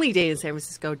had only dated in San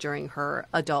Francisco during her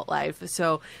adult life,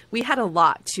 so we had a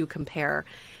lot to compare,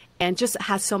 and just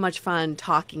had so much fun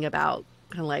talking about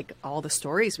kind of like all the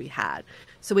stories we had.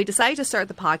 So we decided to start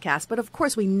the podcast, but of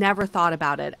course, we never thought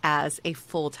about it as a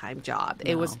full-time job.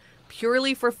 No. It was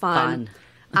purely for fun.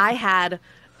 I had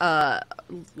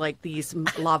like these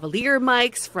lavalier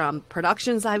mics from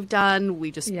productions I've done.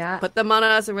 We just put them on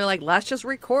us and we're like, let's just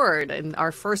record. And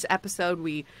our first episode,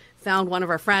 we found one of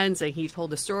our friends and he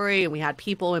told a story, and we had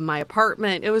people in my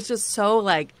apartment. It was just so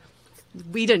like,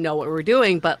 we didn't know what we were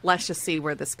doing, but let's just see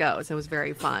where this goes. It was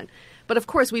very fun. But of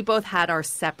course, we both had our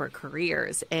separate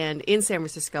careers. And in San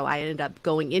Francisco, I ended up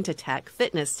going into tech,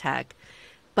 fitness tech.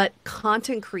 But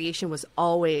content creation was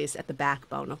always at the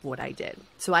backbone of what I did.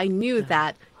 So I knew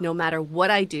that no matter what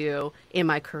I do in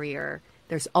my career,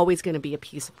 there's always going to be a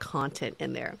piece of content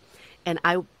in there. And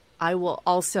I will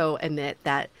also admit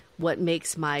that what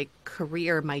makes my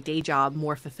career, my day job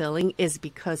more fulfilling is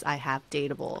because I have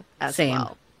Dateable as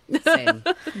well. Same.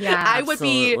 Yeah, I would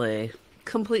be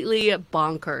completely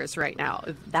bonkers right now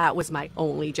if that was my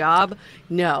only job.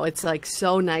 No, it's like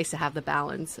so nice to have the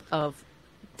balance of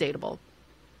Dateable.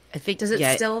 I think, does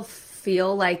it still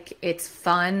feel like it's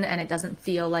fun, and it doesn't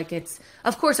feel like it's,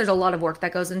 of course there's a lot of work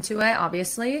that goes into it,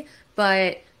 obviously,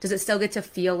 but does it still get to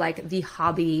feel like the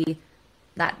hobby,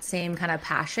 that same kind of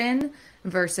passion,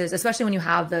 versus, especially when you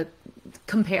have the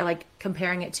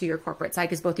comparing it to your corporate side,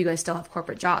 because both you guys still have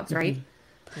corporate jobs, right?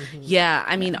 Yeah,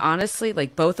 I mean, honestly,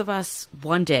 like both of us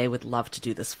one day would love to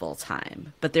do this full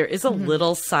time, but there is a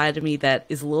little side of me that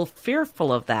is a little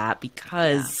fearful of that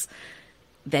because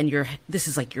then this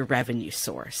is like your revenue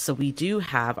source. So we do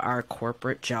have our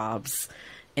corporate jobs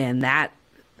and that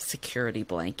security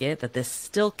blanket that this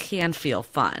still can feel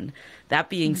fun. That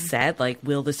being said, like,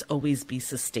 will this always be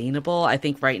sustainable? I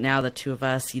think right now the two of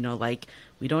us, like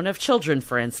we don't have children,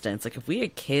 for instance. Like if we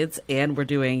had kids and we're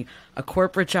doing a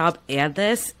corporate job and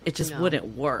this, it just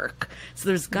wouldn't work. So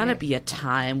there's gonna be a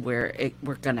time where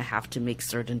we're gonna have to make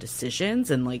certain decisions.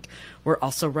 And like, we're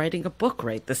also writing a book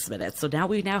right this minute. So now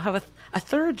we have a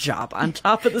third job on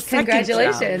top of the second job.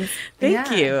 Congratulations.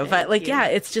 Thank you. But like,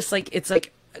 it's just like, it's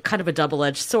like kind of a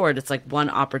double-edged sword. It's like one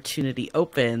opportunity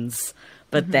opens,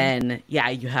 but then,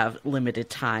 you have limited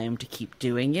time to keep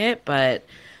doing it. But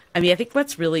I mean, I think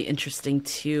what's really interesting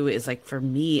too is like for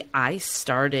me, I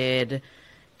started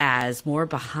as more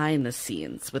behind the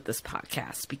scenes with this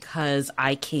podcast because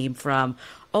I came from,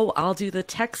 I'll do the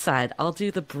tech side, I'll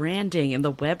do the branding and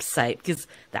the website because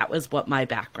that was what my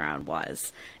background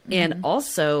was. And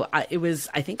also it was,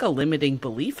 I think, a limiting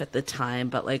belief at the time,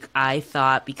 but like I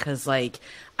thought because like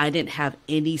I didn't have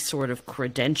any sort of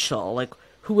credential, like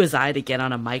who was I to get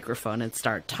on a microphone and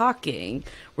start talking?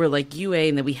 We're like UA,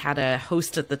 and then we had a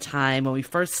host at the time when we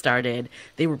first started.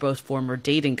 They were both former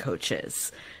dating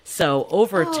coaches. So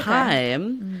over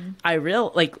time, I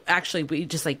actually, we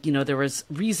just like, there was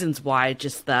reasons why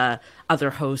just the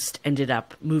other host ended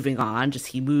up moving on. Just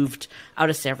he moved out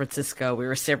of San Francisco. We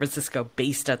were San Francisco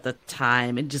based at the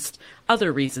time and just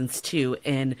other reasons too.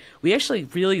 And we actually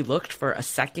really looked for a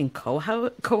second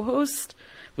co-host.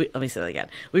 Let me say that again.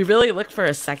 We really looked for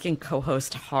a second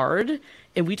co-host hard,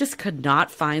 and we just could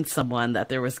not find someone that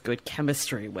there was good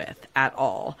chemistry with at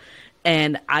all.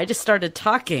 And I just started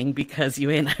talking because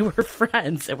you and I were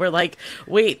friends, and we're like,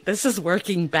 wait, this is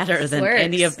working better than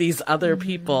any of these other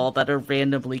people that are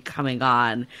randomly coming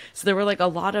on. So there were like a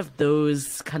lot of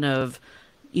those kind of,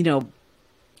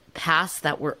 paths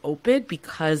that were open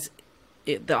because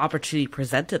the opportunity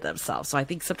presented themselves. So I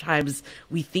think sometimes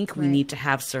we think we need to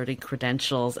have certain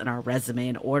credentials in our resume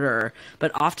in order,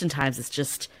 but oftentimes it's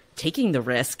just taking the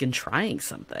risk and trying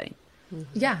something.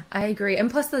 Yeah, I agree. And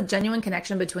plus the genuine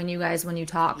connection between you guys when you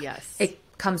talk, it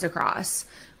comes across.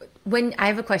 When I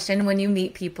have a question, when you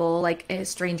meet people like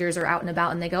strangers or out and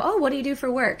about and they go, what do you do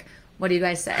for work? What do you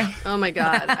guys say? Oh my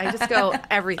God. I just go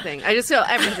everything.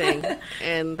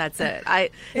 And that's it.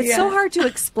 It's so hard to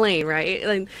explain,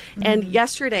 right? And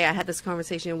yesterday I had this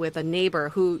conversation with a neighbor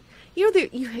who,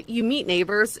 you meet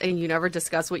neighbors and you never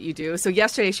discuss what you do. So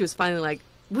yesterday she was finally like,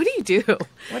 what do you do?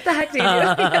 What the heck do you do?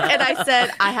 And I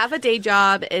said, I have a day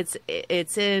job. It's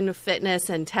in fitness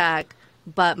and tech,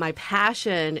 but my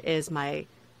passion is my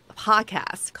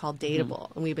podcast called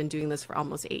Dateable, and we've been doing this for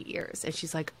almost 8 years. And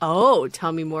she's like,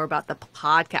 tell me more about the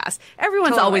podcast.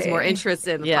 Everyone's always more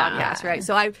interested in the podcast, right?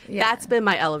 So that's been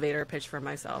my elevator pitch for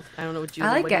myself. I don't know what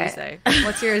what do you say?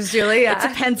 What's yours, Julie? It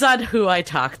depends on who I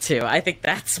talk to. I think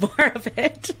that's more of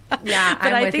it. Yeah,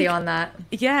 I'm with you on that.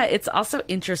 Yeah, it's also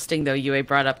interesting though, Yue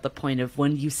brought up the point of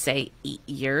when you say 8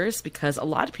 years, because a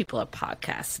lot of people have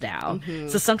podcasts now.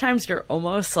 So sometimes you're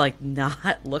almost like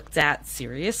not looked at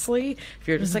seriously if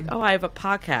you're just like, I have a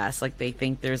podcast. Like they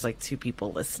think there's like 2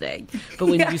 people listening. But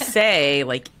when you say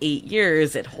like 8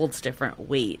 years, it holds different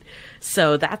weight.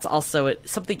 So that's also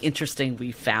something interesting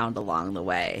we found along the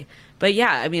way. But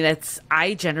yeah, I mean,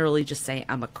 I generally just say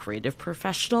I'm a creative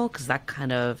professional because that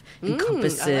kind of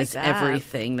encompasses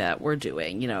everything that we're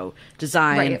doing,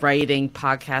 design, writing,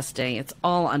 podcasting. It's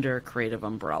all under a creative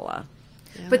umbrella.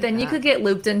 But then you could get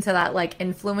looped into that like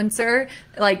influencer,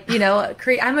 like,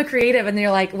 I'm a creative, and you're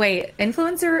like, wait,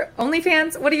 influencer,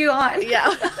 OnlyFans, what are you on? Yeah.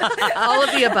 All of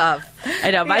the above.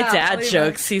 I know. My dad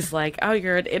jokes. He's like,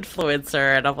 you're an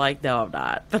influencer. And I'm like, no, I'm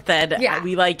not. But then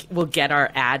we'll get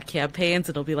our ad campaigns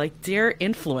and it'll be like, dear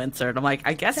influencer. And I'm like,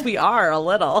 I guess we are a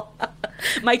little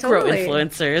micro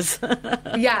influencers.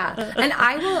 Yeah. And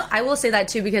I will say that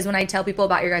too, because when I tell people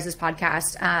about your guys'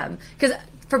 podcast, because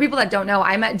for people that don't know,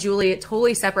 I met Julie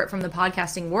totally separate from the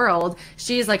podcasting world.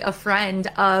 She's like a friend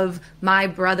of my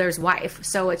brother's wife.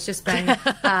 So it's just been,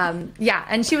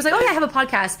 And she was like, I have a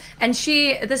podcast. And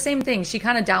the same thing, she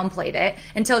kind of downplayed it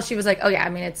until she was like,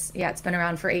 it's been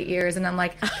around for 8 years. And I'm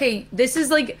like, hey, this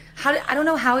is like, I don't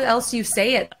know how else you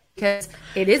say it, because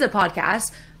it is a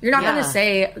podcast. You're not going to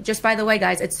say, just by the way,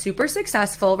 guys, it's super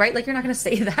successful, right? Like, you're not going to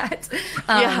say that.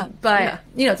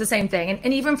 It's the same thing.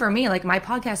 And even for me, like, my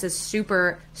podcast is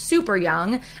super, super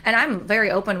young. And I'm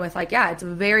very open with, like, it's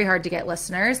very hard to get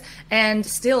listeners. And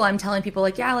still, I'm telling people,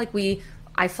 like, we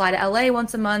I fly to LA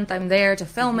once a month. I'm there to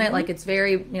film it. Like it's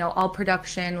very, you know, all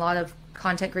production, a lot of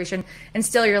content creation. And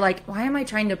still you're like, why am I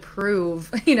trying to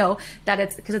prove, you know, that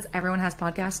it's because it's everyone has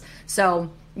podcasts. So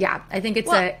yeah, I think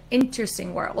it's an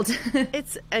interesting world.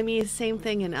 It's, I mean, same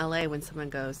thing in LA when someone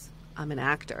goes, I'm an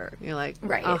actor. You're like,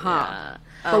 right.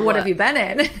 But what have you been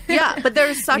in? Yeah, but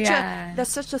there's such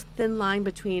a thin line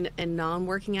between a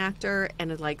non-working actor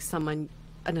and like someone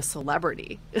and a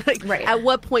celebrity. Like, right. At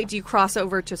what point do you cross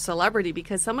over to celebrity?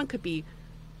 Because someone could be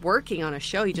working on a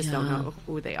show, you just don't know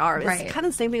who they are. Right. It's kind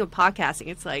of the same thing with podcasting.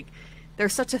 It's like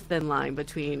there's such a thin line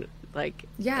between like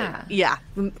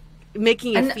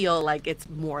making it feel like it's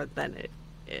more than it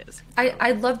is.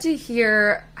 I'd love to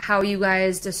hear how you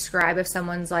guys describe if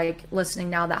someone's like listening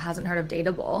now that hasn't heard of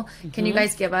Dateable. Can you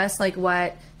guys give us like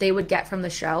what they would get from the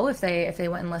show if they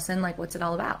went and listened? Like, what's it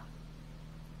all about?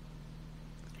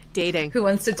 Dating. Who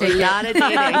wants to take a lot of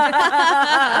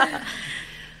dating?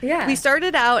 Yeah. We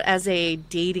started out as a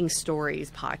dating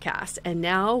stories podcast, and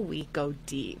now we go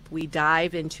deep. We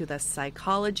dive into the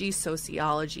psychology,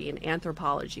 sociology, and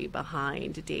anthropology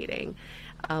behind dating.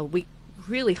 We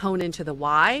really hone into the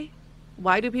why.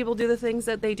 Why do people do the things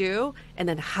that they do? And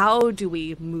then how do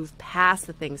we move past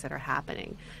the things that are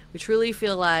happening? We truly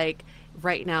feel like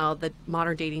right now the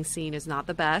modern dating scene is not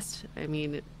the best. I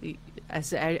mean,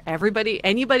 as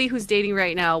anybody who's dating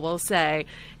right now will say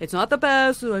it's not the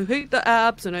best. I hate the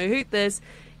apps and I hate this.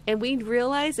 And we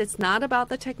realize it's not about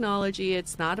the technology.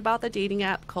 It's not about the dating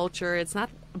app culture. It's not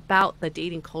about the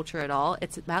dating culture at all.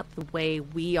 It's about the way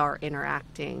we are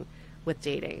interacting with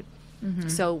dating.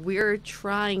 So we're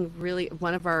trying, really,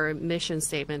 one of our mission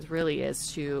statements really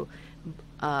is to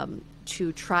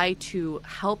try to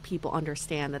help people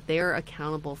understand that they're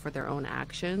accountable for their own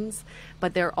actions,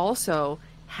 but they're also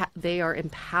they are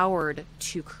empowered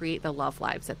to create the love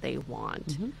lives that they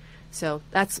want. So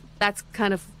that's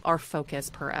kind of our focus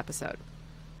per episode.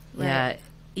 Right. Yeah.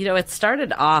 You know, it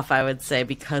started off, I would say,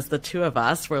 because the two of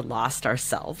us were lost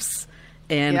ourselves.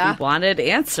 And we wanted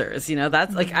answers, you know,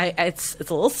 that's like, it's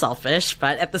a little selfish,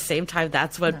 but at the same time,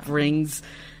 that's what brings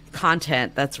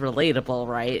content that's relatable,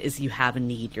 right? Is you have a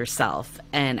need yourself.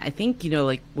 And I think, you know,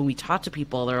 like when we talk to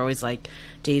people, they're always like,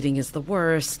 dating is the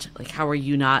worst. Like, how are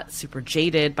you not super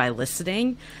jaded by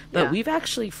listening? But we've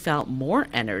actually felt more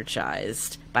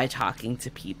energized by talking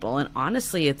to people. And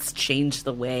honestly, it's changed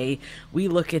the way we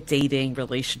look at dating,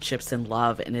 relationships, and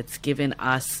love. And it's given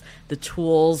us the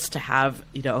tools to have,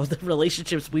 you know, the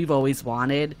relationships we've always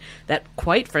wanted that,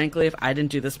 quite frankly, if I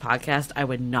didn't do this podcast, I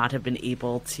would not have been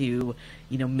able to,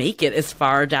 you know, make it as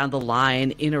far down the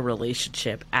line in a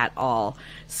relationship at all.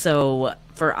 So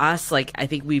for us, like, I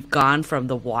think we've gone from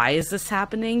the why is this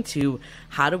happening to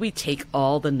how do we take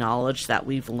all the knowledge that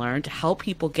we've learned to help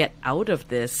people get out of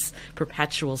this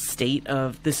perpetual state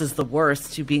of this is the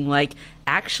worst to being like,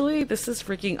 actually, this is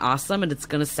freaking awesome and it's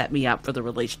going to set me up for the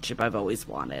relationship I've always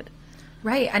wanted.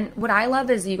 Right. And what I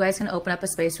love is you guys can open up a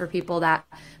space for people that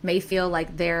may feel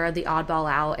like they're the oddball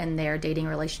out in their dating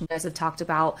relationship. You guys have talked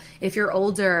about if you're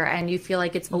older and you feel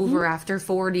like it's over after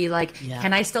 40, like,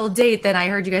 can I still date? Then I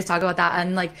heard you guys talk about that.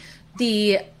 And like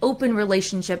the open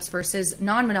relationships versus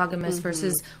non-monogamous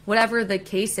versus whatever the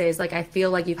case is. Like, I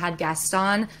feel like you've had guests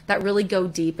on that really go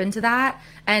deep into that.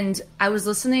 And I was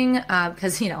listening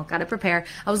because, you know, got to prepare.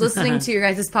 I was listening to your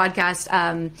guys'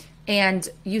 podcast and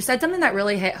you said something that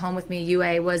really hit home with me,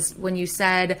 Yue, was when you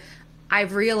said,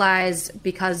 I've realized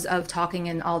because of talking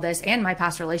and all this and my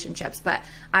past relationships, but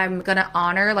I'm going to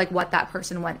honor like what that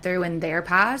person went through in their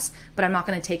past, but I'm not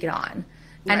going to take it on.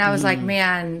 Right. And I was like,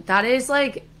 man, that is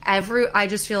like I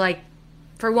just feel like,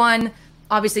 for one,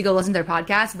 obviously go listen to their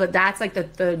podcast, but that's like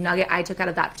the nugget I took out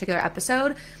of that particular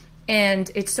episode. And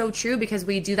it's so true because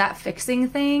we do that fixing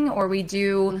thing or we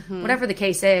do whatever the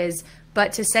case is.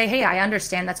 But to say, hey, I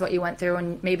understand that's what you went through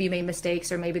and maybe you made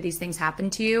mistakes or maybe these things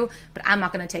happened to you, but I'm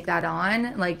not going to take that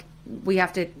on. Like, we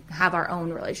have to have our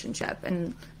own relationship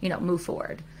and, you know, move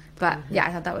forward. But yeah,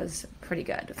 I thought that was pretty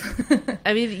good.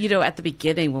 I mean, you know, at the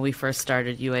beginning when we first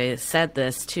started, Yue said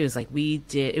this too, is like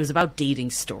it was about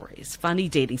dating stories, funny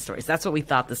dating stories. That's what we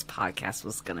thought this podcast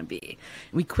was going to be.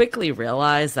 We quickly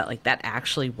realized that like that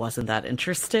actually wasn't that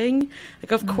interesting.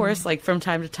 Like, of course, like from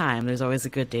time to time, there's always a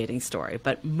good dating story,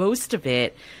 but most of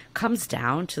it comes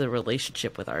down to the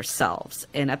relationship with ourselves.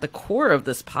 And at the core of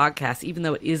this podcast, even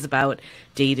though it is about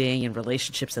dating and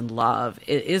relationships and love,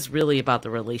 it is really about the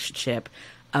relationship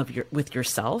with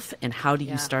yourself, and how do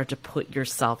you start to put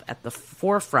yourself at the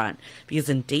forefront? Because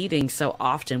in dating, so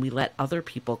often we let other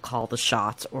people call the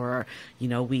shots, or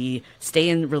we stay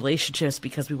in relationships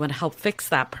because we want to help fix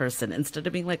that person instead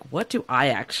of being like, what do I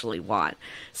actually want?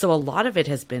 So a lot of it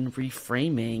has been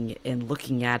reframing and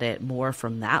looking at it more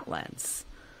from that lens.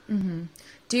 Mm-hmm.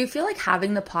 Do you feel like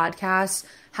having the podcast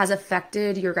has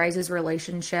affected your guys'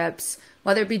 relationships,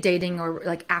 whether it be dating or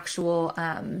like actual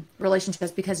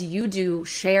relationships, because you do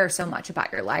share so much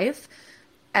about your life?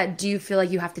 Do you feel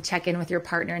like you have to check in with your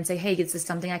partner and say, hey, is this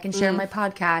something I can share on my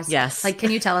podcast? Yes. Like,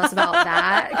 can you tell us about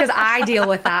that? Because I deal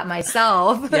with that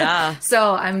myself. Yeah.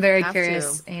 So I'm very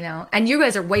curious, and you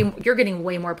guys are you're getting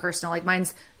way more personal. Like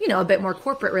mine's, a bit more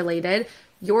corporate related.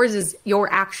 Yours is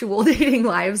your actual dating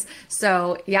lives.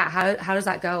 So yeah, how does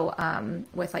that go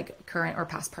with like current or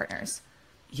past partners?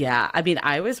 Yeah. I mean,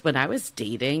 when I was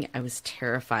dating, I was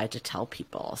terrified to tell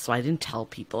people. So I didn't tell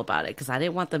people about it because I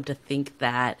didn't want them to think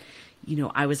that,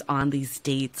 I was on these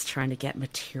dates trying to get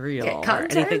material or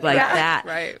anything like that.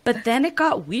 Right. But then it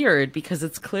got weird because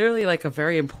it's clearly like a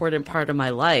very important part of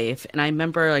my life. And I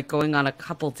remember like going on a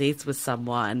couple dates with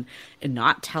someone and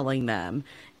not telling them.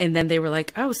 And then they were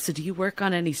like, oh, so do you work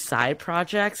on any side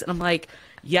projects? And I'm like,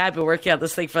 yeah, I've been working on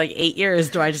this thing for like 8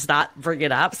 years. Do I just not bring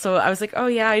it up? So I was like, oh,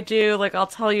 yeah, I do. Like, I'll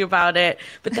tell you about it.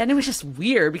 But then it was just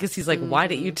weird because he's like, why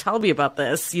didn't you tell me about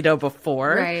this,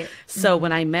 before? Right. So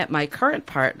when I met my current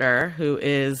partner, who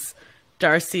is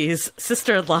Darci's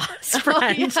sister-in-law's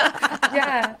friend.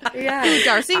 Yeah.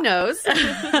 Darci knows.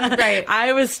 Right.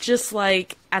 I was just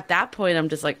like, at that point, I'm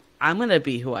just like, I'm going to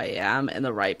be who I am and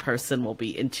the right person will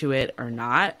be into it or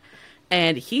not.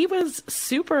 And he was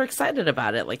super excited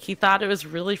about it. Like, he thought it was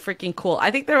really freaking cool. I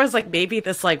think there was like maybe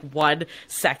this like 1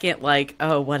 second, like,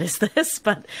 oh, what is this?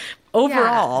 But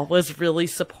overall was really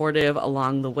supportive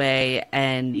along the way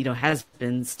and, has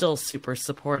been still super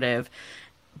supportive.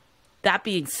 That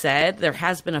being said, there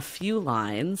has been a few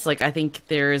lines. Like, I think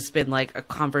there's been like a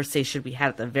conversation we had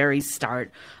at the very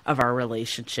start of our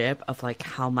relationship of like,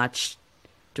 how much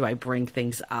do I bring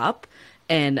things up?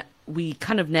 And we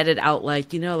kind of netted out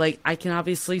like, like I can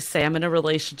obviously say I'm in a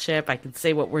relationship. I can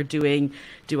say what we're doing.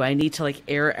 Do I need to like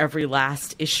air every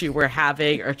last issue we're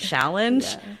having or challenge?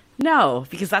 Yeah. No,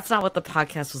 because that's not what the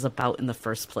podcast was about in the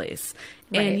first place.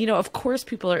 Right. And, of course,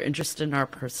 people are interested in our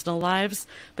personal lives,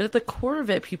 but at the core of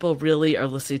it, people really are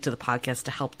listening to the podcast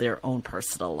to help their own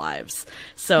personal lives.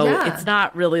 So it's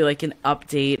not really like an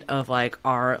update of like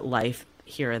our life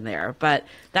here and there. But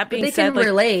that being they said, can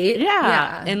relate.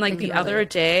 Yeah. And like the other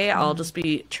day, I'll just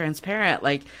be transparent.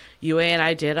 Like Yue and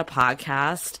I did a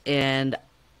podcast, and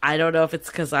I don't know if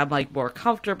it's because I'm like more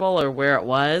comfortable or where it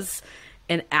was.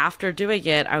 And after doing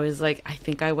it, I was like, I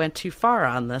think I went too far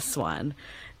on this one.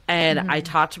 And I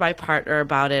talked to my partner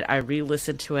about it. I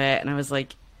re-listened to it, and I was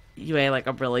like, Yue, like,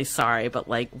 I'm really sorry, but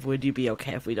like, would you be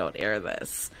okay if we don't air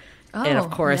this? And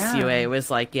of course, Yue was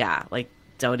like, yeah, like,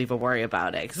 don't even worry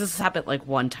about it. Because this has happened like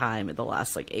one time in the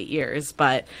last like 8 years.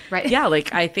 But yeah,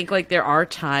 like, I think like there are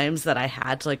times that I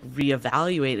had to like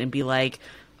reevaluate and be like,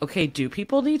 okay, do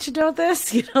people need to know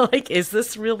this? Like, is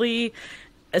this really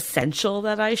essential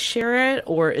that I share it,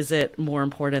 or is it more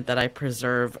important that I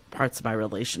preserve parts of my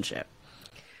relationship?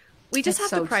 We just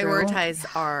That's have so to prioritize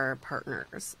our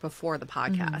partners before the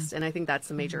podcast. And I think that's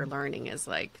the major learning is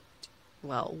like,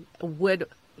 well, would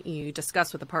you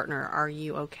discuss with the partner, are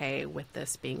you okay with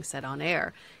this being said on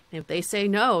air? And if they say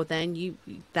no, then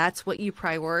that's what you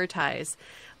prioritize.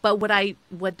 But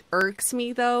what irks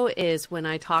me though is when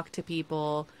I talk to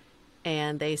people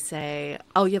and they say,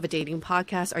 oh, you have a dating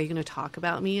podcast. Are you going to talk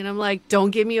about me? And I'm like,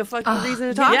 don't give me a fucking reason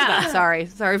to talk about it.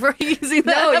 Sorry for using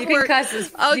that. No, you word. can cuss.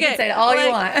 You can say all you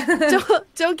want.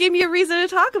 don't give me a reason to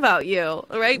talk about you,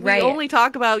 right? We only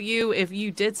talk about you if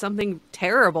you did something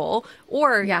terrible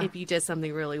or if you did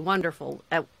something really wonderful,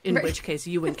 in which case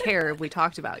you wouldn't care if we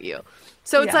talked about you.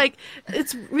 So it's like,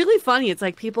 it's really funny. It's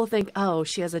like people think, oh,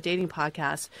 she has a dating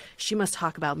podcast. She must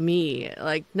talk about me.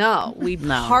 Like, no, we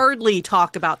hardly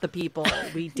talk about the people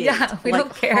we date. Yeah, we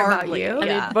don't care about you. I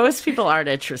mean, most people aren't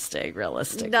interesting,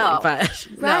 realistically. No, but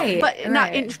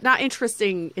not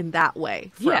interesting in that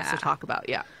way for us to talk about.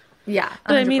 Yeah. Yeah. 100%.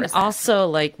 But I mean, also,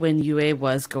 like, when Yue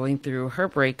was going through her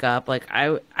breakup, like,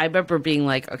 I remember being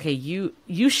like, okay, you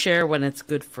share when it's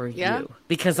good for you.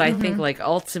 Because I think, like,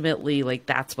 ultimately, like,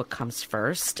 that's what comes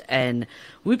first. And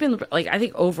we've been, like, I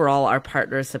think overall our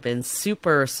partners have been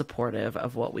super supportive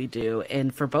of what we do.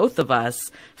 And for both of us,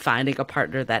 finding a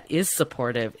partner that is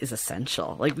supportive is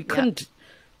essential. Like, we couldn't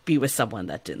be with someone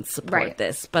that didn't support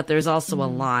this. But there's also a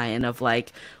line of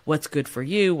like, what's good for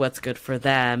you, what's good for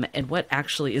them, and what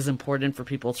actually is important for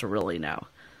people to really know.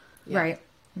 Right.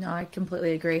 No, I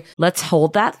completely agree. Let's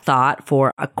hold that thought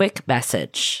for a quick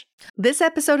message. This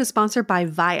episode is sponsored by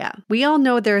Via. We all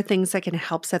know there are things that can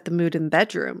help set the mood in the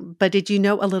bedroom, but did you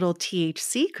know a little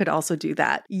THC could also do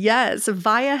that? Yes,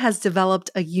 Via has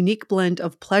developed a unique blend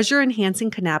of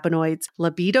pleasure-enhancing cannabinoids,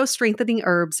 libido-strengthening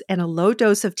herbs, and a low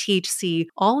dose of THC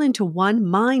all into one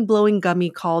mind-blowing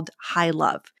gummy called High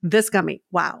Love. This gummy,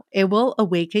 wow, it will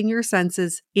awaken your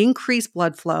senses, increase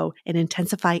blood flow, and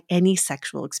intensify any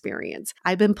sexual experience.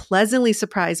 I've been pleasantly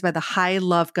surprised by the High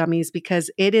Love gummies because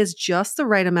it is just the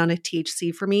right amount of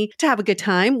THC for me to have a good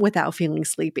time without feeling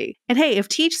sleepy. And hey, if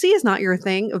THC is not your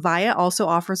thing, Via also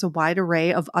offers a wide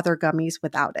array of other gummies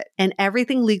without it. And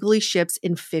everything legally ships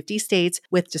in 50 states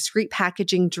with discreet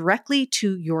packaging directly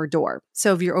to your door.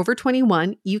 So if you're over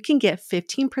 21, you can get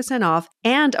 15% off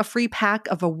and a free pack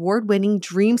of award-winning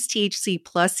Dreams THC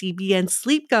plus CBN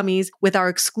sleep gummies with our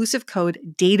exclusive code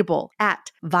DATEABLE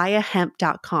at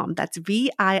viahemp.com. That's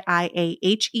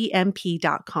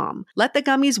VIIAHEMP.com. Let the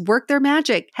gummies work their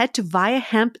magic. Head to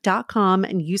viahemp.com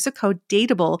and use the code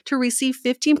DATEABLE to receive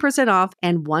 15% off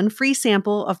and one free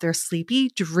sample of their Sleepy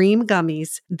Dream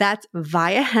gummies. That's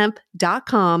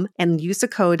viahemp.com and use the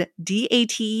code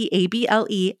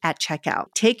DATEABLE at checkout.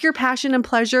 Take your passion and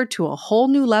pleasure to a whole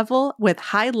new level with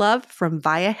High Love from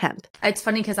Via Hemp. It's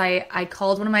funny because I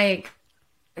called one of my,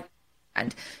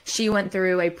 and she went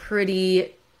through a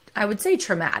pretty, I would say,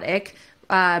 traumatic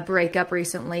breakup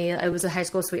recently. It was a high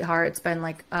school sweetheart. It's been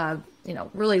like,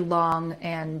 really long,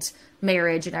 and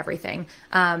marriage and everything.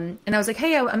 And I was like,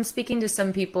 hey, I'm speaking to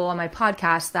some people on my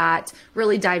podcast that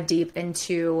really dive deep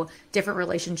into different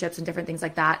relationships and different things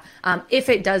like that. If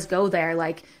it does go there,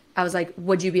 like, I was like,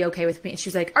 would you be okay with me? And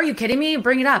she's like, are you kidding me?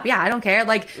 Bring it up. Yeah, I don't care.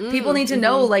 Like, people need to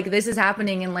know, like, this is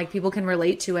happening, and like people can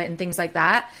relate to it and things like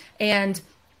that. And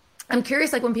I'm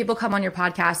curious, like, when people come on your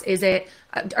podcast,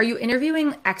 are you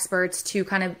interviewing experts to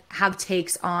kind of have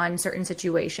takes on certain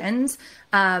situations?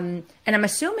 And I'm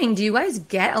assuming, do you guys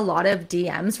get a lot of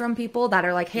DMs from people that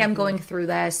are like, hey, I'm going through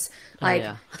this. Like,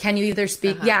 can you either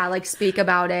speak, speak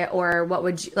about it, or what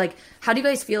would you, like, how do you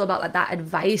guys feel about that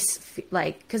advice?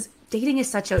 Like, cause dating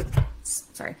is such a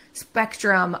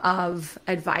spectrum of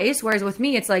advice. Whereas with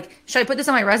me, it's like, should I put this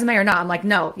on my resume or not? I'm like,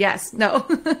 no, yes, no.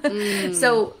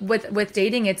 So with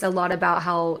dating, it's a lot about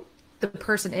how the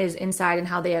person is inside and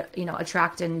how they,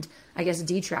 attract and I guess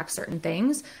detract certain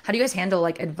things. How do you guys handle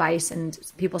like advice and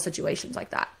people's situations like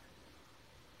that?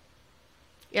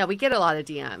 Yeah, we get a lot of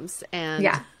DMs,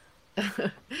 and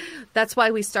that's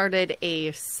why we started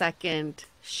a second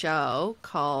show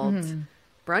called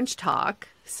Brunch Talk.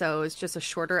 So it's just a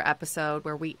shorter episode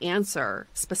where we answer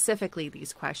specifically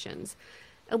these questions.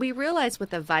 And we realize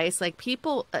with advice, like,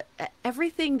 people,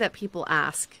 everything that people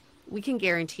ask, we can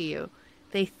guarantee you,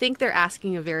 they think they're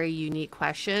asking a very unique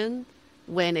question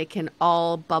when it can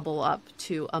all bubble up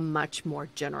to a much more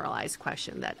generalized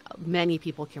question that many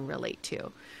people can relate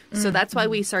to. So that's why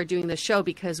we started doing this show,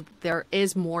 because there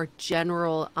is more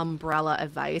general umbrella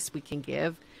advice we can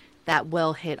give that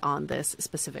will hit on this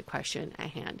specific question at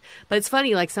hand. But it's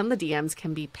funny, like, some of the DMs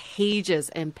can be pages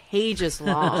and pages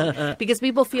long because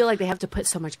people feel like they have to put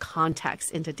so much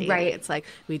context into dating. Right. It's like,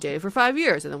 we dated for 5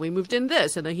 years, and then we moved in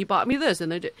this, and then he bought me this,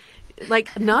 and then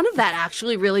like, none of that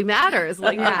actually really matters.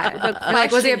 Like,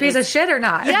 like, was he a piece of shit or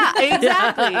not? Yeah,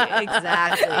 exactly.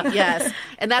 Yes.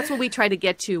 And that's what we try to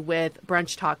get to with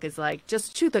Brunch Talk, is like,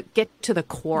 just get to the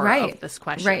core of this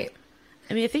question. Right.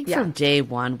 I mean, I think from day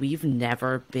one, we've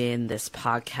never been this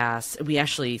podcast. We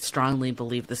actually strongly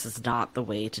believe this is not the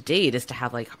way to date, is to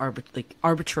have like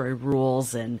arbitrary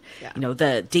rules. And,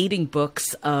 the dating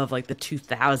books of like the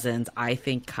 2000s, I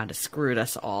think, kind of screwed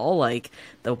us all. Like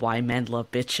the Why Men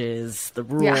Love Bitches, the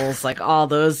rules, like all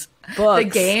those books. The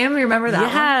Game, you remember that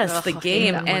one? Yes, The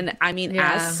Game. And I mean,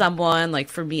 as someone, like,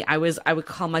 for me, I would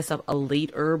call myself a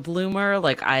late bloomer.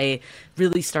 Like, I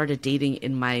really started dating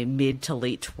in my mid to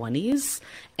late 20s,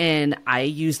 and I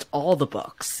used all the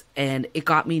books, and it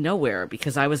got me nowhere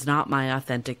because I was not my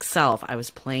authentic self. I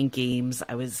was playing games.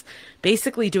 I was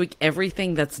basically doing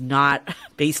everything that's not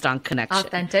based on connection.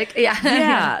 Authentic. Yeah.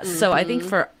 Yeah. So I think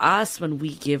for us, when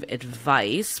we give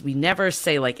advice, we never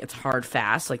say like it's hard,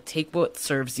 fast, like take what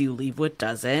serves you, leave what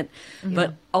doesn't.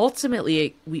 But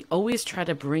ultimately, we always try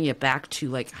to bring it back to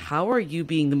like, how are you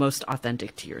being the most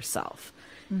authentic to yourself?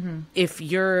 If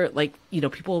you're like,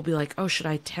 people will be like, oh, should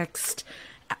I text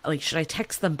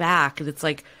them back? And it's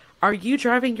like, are you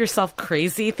driving yourself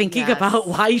crazy thinking about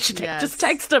why you should just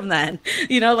text them then?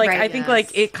 I think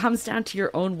like it comes down to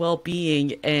your own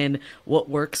well-being and what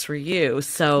works for you.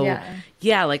 So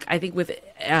like, I think with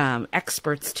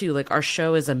experts too. Like our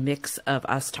show is a mix of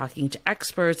us talking to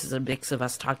experts, it's a mix of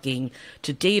us talking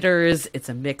to daters, it's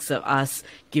a mix of us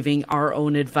giving our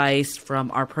own advice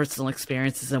from our personal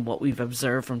experiences and what we've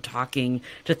observed from talking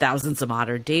to thousands of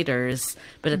modern daters.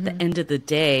 But at the end of the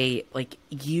day, like,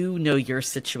 you know your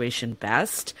situation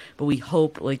best, but we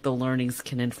hope like the learnings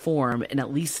can inform and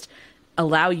at least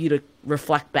allow you to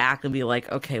reflect back and be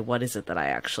like, okay, what is it that I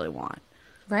actually want?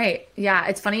 Right. Yeah.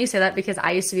 It's funny you say that because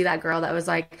I used to be that girl that was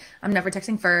like, I'm never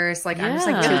texting first. Like, I'm just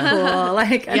like too cool.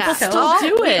 Like, Yeah, I'm still so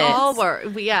do it. We all were.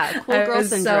 Cool girl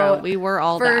syndrome. We were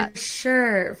all that.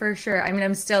 For sure. I mean,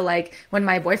 I'm still like, when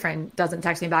my boyfriend doesn't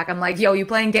text me back, I'm like, yo, you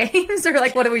playing games? Or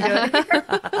like, what are we doing here?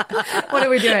 What are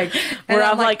we doing? And where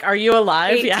I'm like, are you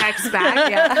alive? 8 texts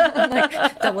back. Yeah. I'm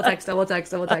like, double text.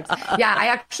 Yeah. I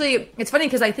actually, it's funny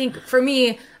because I think for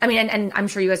me, I mean, and I'm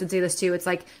sure you guys would say this too. It's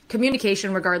like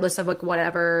communication, regardless of like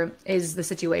whatever is the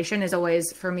situation, is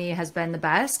always, for me, has been the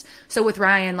best. So with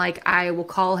Ryan, like I will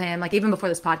call him, like even before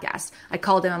this podcast, I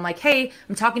called him. I'm like, hey,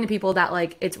 I'm talking to people that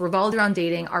like it's revolved around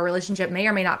dating. Our relationship may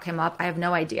or may not come up. I have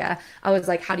no idea. I was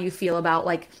like, how do you feel about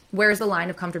like, where's the line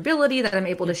of comfortability that I'm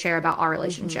able to share about our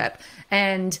relationship?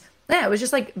 And yeah, it was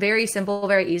just like very simple,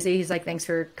 very easy. He's like, thanks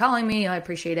for calling me. I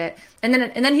appreciate it. And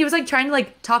then he was like trying to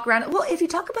like talk around. Well, if you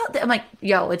talk about that, I'm like,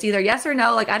 yo, it's either yes or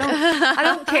no. Like, I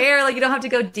don't care. Like, you don't have to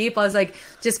go deep. I was like,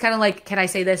 just kind of like, can I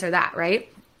say this or that? Right.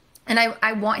 And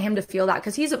I want him to feel that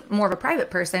because he's more of a private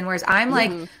person. Whereas I'm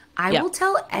like, I will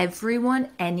tell everyone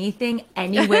anything,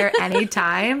 anywhere,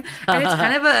 anytime. And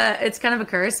it's kind of a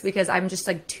curse because I'm just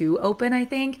like too open, I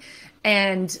think.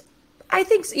 And I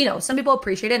think, you know, some people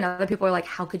appreciate it and other people are like,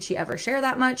 how could she ever share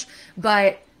that much?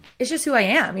 But it's just who I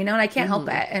am, you know, and I can't help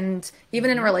it. And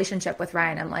even in a relationship with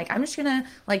Ryan, I'm like, I'm just going to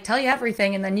like tell you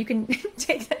everything and then you can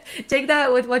take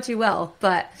that with what you will.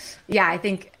 But yeah, I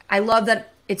think I love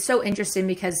that it's so interesting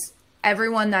because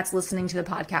everyone that's listening to the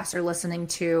podcast or listening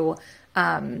to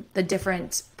the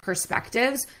different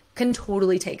perspectives can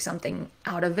totally take something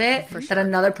out of it that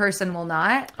another person will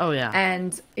not. Oh, yeah.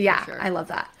 And yeah, I love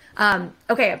that.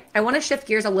 Okay, I want to shift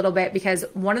gears a little bit because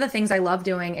one of the things I love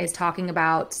doing is talking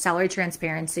about salary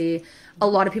transparency. A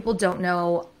lot of people don't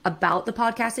know about the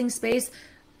podcasting space.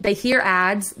 They hear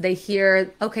ads, they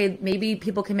hear, okay, maybe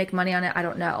people can make money on it. I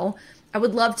don't know. I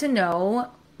would love to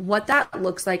know what that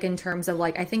looks like in terms of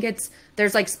like, I think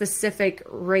there's like specific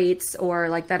rates or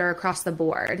like that are across the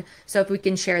board. So if we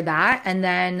can share that. And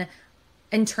then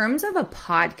in terms of a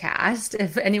podcast,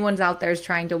 if anyone's out there is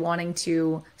wanting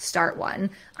to start one,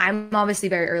 I'm obviously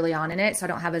very early on in it, so I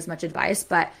don't have as much advice,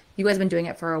 but you guys have been doing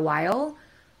it for a while.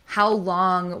 How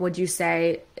long would you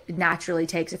say it naturally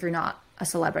takes if you're not a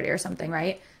celebrity or something,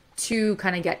 right, to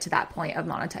kind of get to that point of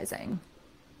monetizing?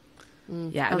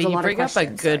 Yeah, I mean, you bring up a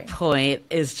good point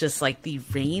is just like the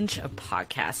range of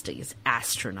podcasting is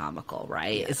astronomical,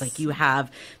 right? Yes. It's like you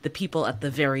have the people at the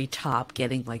very top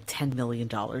getting like $10 million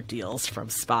deals from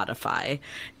Spotify.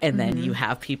 And then you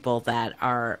have people that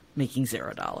are making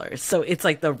 $0. So it's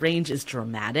like the range is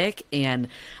dramatic. And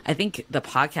I think the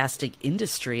podcasting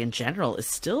industry in general is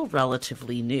still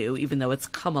relatively new, even though it's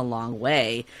come a long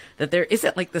way, that there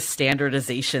isn't like the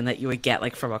standardization that you would get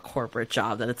like from a corporate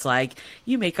job that it's like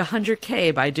you make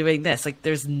 $100K by doing this. Like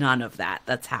there's none of that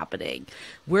that's happening.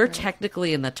 We're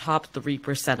technically in the top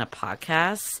 3% of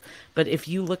podcasts, but if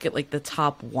you look at like the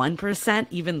top 1%,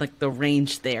 even like the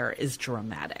range there is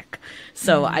dramatic.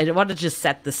 So I want to just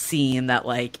set the scene that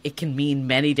like it can mean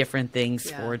many different things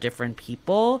for different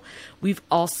people. We've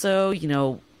also, you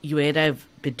know, you and I've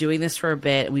been doing this for a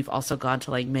bit, and we've also gone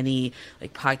to like many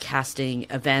like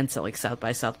podcasting events at like South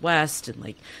by Southwest and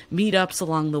like meetups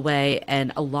along the way.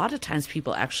 And a lot of times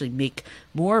people actually make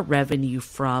more revenue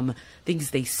from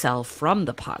things they sell from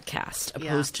the podcast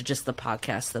opposed to just the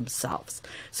podcast themselves.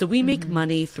 So we make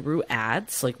money through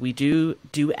ads. Like we do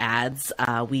ads.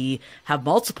 We have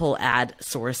multiple ad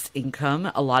source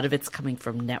income. A lot of it's coming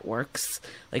from networks.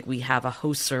 Like we have a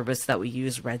host service that we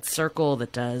use, Red Circle,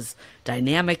 that does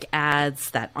dynamic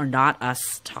ads that are not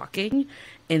us talking.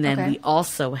 And then we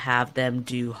also have them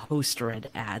do host-read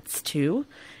ads too.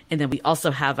 And then we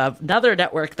also have another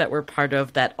network that we're part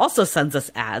of that also sends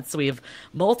us ads. So we have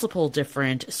multiple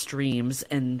different streams.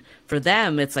 And for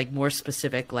them, it's like more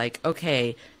specific, like,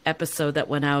 okay, episode that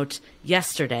went out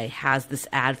yesterday has this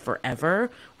ad forever.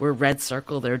 Where Red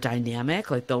Circle, they're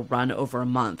dynamic. Like they'll run over a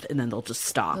month and then they'll just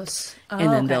stop. And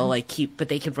then they'll like keep, but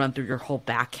they can run through your whole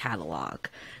back catalog.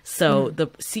 So the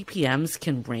CPMs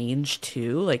can range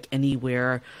too, like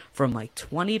anywhere from like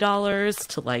 $20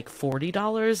 to like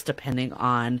 $40, depending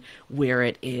on where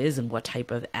it is and what type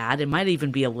of ad. It might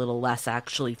even be a little less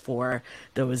actually for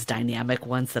those dynamic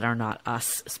ones that are not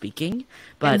us speaking speaking.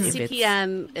 But and if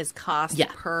CPM is cost Yeah.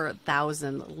 per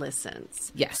 1,000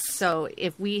 listens. Yes. So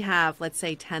if we have, let's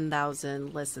say,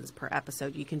 10,000 listens per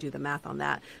episode, you can do the math on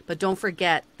that. But don't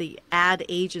forget, the ad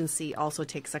agency also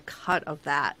takes a cut of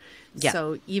that. Yeah.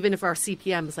 So even if our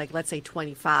CPM is like, let's say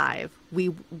 25, we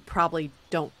probably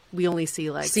don't, we only see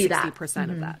like See that.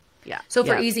 60% of that. Yeah. So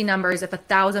for Yeah. easy numbers, if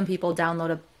 1,000 people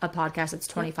download a podcast, it's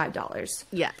 $25.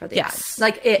 Yeah. For the Yes. ads.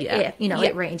 Like it, Yeah.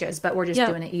 it ranges, but we're just Yeah.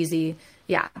 doing it easy.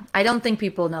 Yeah. I don't think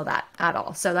people know that at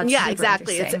all. So that's Yeah, super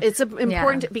exactly. interesting. It's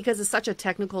important Yeah. because it's such a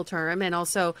technical term, and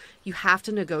also you have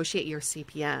to negotiate your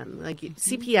CPM. Like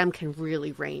CPM can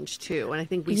really range too, and I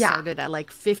think we Yeah. started at like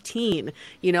 15,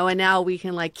 and now we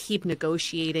can like keep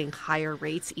negotiating higher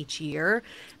rates each year,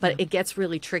 but it gets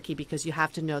really tricky because you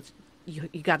have to know you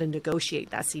got to negotiate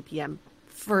that CPM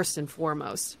first and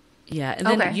foremost. Yeah, and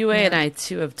then Okay, UA yeah. and I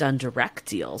too have done direct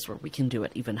deals where we can do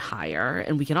it even higher,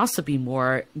 and we can also be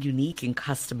more unique and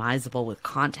customizable with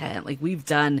content. Like we've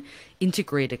done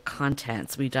integrated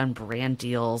content. So we've done brand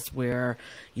deals where,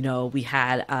 we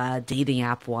had a dating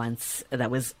app once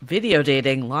that was video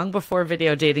dating long before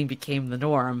video dating became the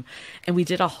norm. And we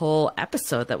did a whole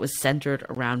episode that was centered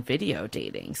around video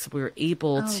dating. So we were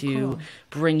able to cool.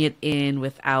 bring it in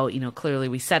without, clearly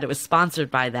we said it was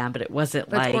sponsored by them, but it wasn't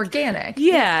But it's like organic.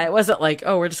 Yeah, it wasn't like,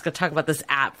 oh, we're just going to talk about this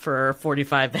app for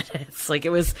 45 minutes. Like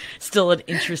it was still an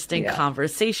interesting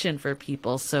conversation for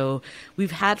people. So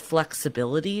we've had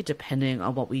flexibility depending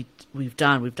on what we've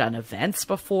done. We've done events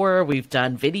before, we've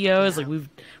done videos, like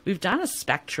we've done a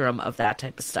spectrum of that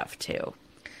type of stuff too.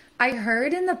 I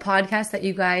heard in the podcast that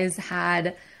you guys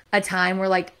had a time where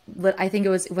like, I think it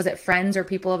was it friends or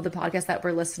people of the podcast that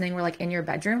were listening were like in your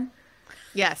bedroom?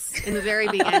 Yes, in the very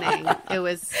beginning, it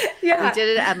was. Yeah. We did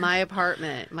it at my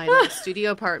apartment, my little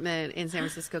studio apartment in San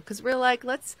Francisco, because we're like,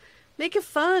 let's make it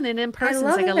fun and in person.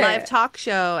 It's like a love live it. talk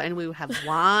show, and we would have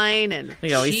wine and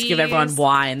We always cheese. give everyone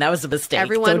wine. That was a mistake.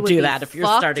 Everyone Don't would do be that if you're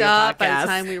fucked starting a up podcast. by the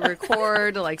time we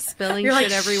record, like spilling You're like,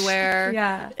 shit everywhere.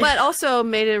 Yeah. But also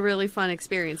made it a really fun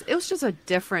experience. It was just a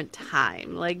different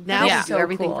time. Like now Yeah. we do So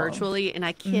everything cool. virtually, and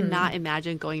I cannot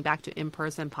imagine going back to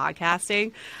in-person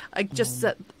podcasting. Like just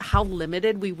how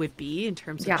limited we would be in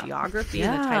terms of Yeah. geography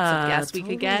and the types of Yeah, guests we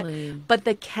could get. totally. But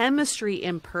the chemistry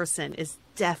in person is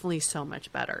definitely so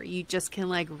much better. You just can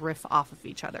like riff off of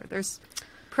each other. There's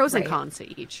pros and Right. cons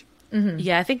to each.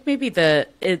 Yeah, I think maybe the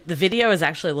video is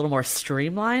actually a little more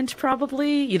streamlined,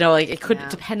 probably. Like it could, Yeah.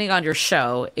 depending on your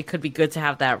show, it could be good to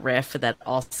have that riff, and that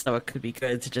also it could be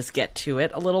good to just get to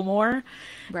it a little more.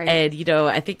 Right. And,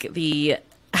 I think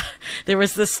there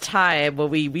was this time when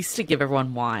we used to give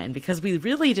everyone wine because we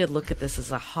really did look at this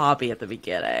as a hobby at the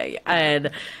beginning.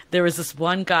 And there was this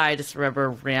one guy, I just remember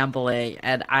rambling,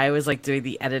 and I was like doing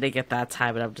the editing at that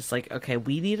time, and I'm just like, okay,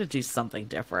 we need to do something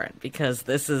different because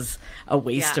this is a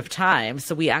waste Yeah. of time.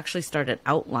 So we actually started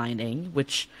outlining,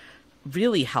 which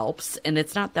really helps. And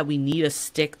it's not that we need to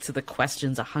stick to the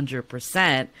questions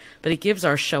 100%, but it gives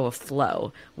our show a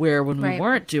flow where when we Right.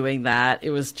 weren't doing that,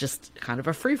 it was just kind of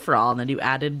a free-for-all. And then you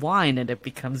added wine and it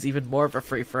becomes even more of a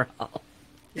free-for-all.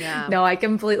 Yeah. No, I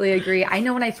completely agree. I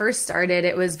know when I first started,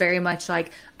 it was very much like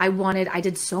I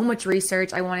did so much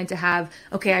research. I wanted to have,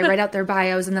 I write out their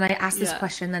bios and then I ask this Yeah.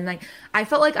 question. Then I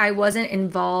felt like I wasn't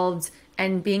involved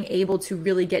and being able to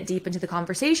really get deep into the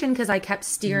conversation because I kept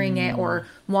steering it or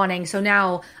wanting. So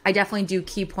now I definitely do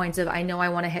key points of, I know I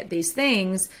want to hit these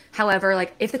things. However,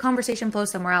 like if the conversation flows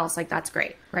somewhere else, like that's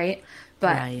great. Right.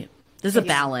 But Right. There's a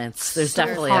balance. There's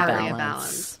definitely a hardly a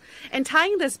balance. And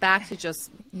tying this back to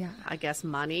just, Yeah. I guess,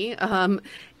 money.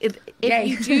 If Yay.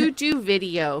 you do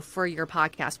video for your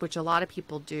podcast, which a lot of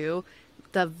people do,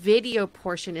 the video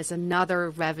portion is another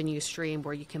revenue stream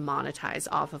where you can monetize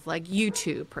off of like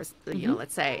YouTube,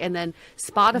 let's say. And then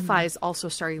Spotify is also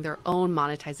starting their own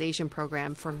monetization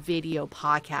program for video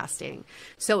podcasting.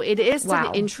 So it is Wow.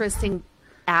 an interesting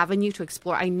avenue to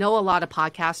explore. I know a lot of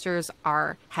podcasters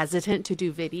are hesitant to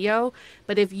do video,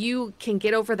 but if you can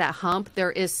get over that hump,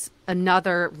 there is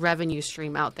another revenue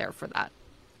stream out there for that.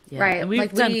 Yeah. right. And we've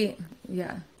Like done,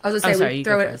 yeah. I was gonna say, sorry, we you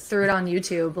go threw first. it on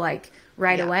YouTube like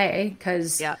right Yeah. away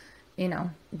because, Yeah.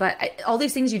 but all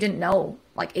these things you didn't know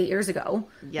like 8 years ago,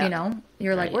 Yeah.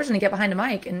 you're like, Right. we're just gonna get behind a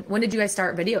mic. And when did you guys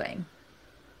start videoing?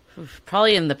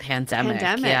 probably in the pandemic.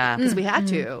 Yeah. Because we had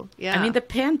to. Yeah. I mean, the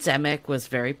pandemic was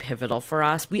very pivotal for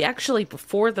us. We actually,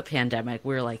 before the pandemic,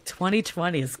 we were like,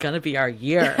 2020 is going to be our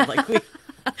year. Like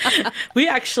we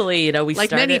actually, we Like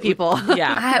started, many people.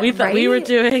 Yeah. We thought we were Right?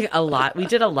 doing a lot. We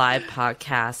did a live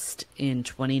podcast in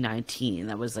 2019.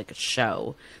 That was like a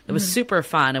show. It was super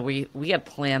fun. And we had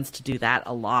plans to do that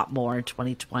a lot more in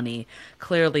 2020.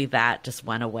 Clearly that just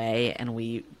went away and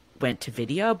we went to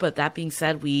video. But that being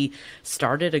said, we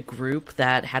started a group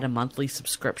that had a monthly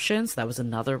subscription. So that was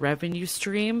another revenue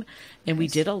stream. And we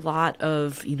did a lot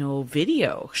of,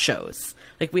 video shows.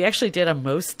 Like we actually did a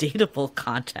most dateable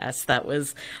contest that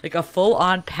was like a full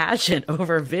on pageant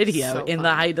over video in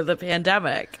the height of the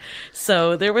pandemic.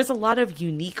 So there was a lot of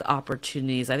unique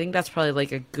opportunities. I think that's probably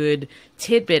like a good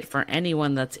tidbit for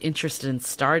anyone that's interested in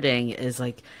starting is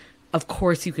like, of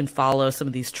course, you can follow some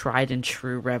of these tried and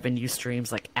true revenue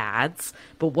streams like ads,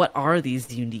 but what are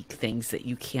these unique things that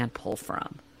you can pull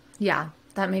from? Yeah,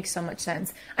 that makes so much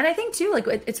sense. And I think too, like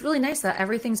it's really nice that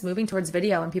everything's moving towards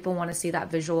video and people want to see that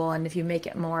visual. And if you make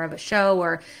it more of a show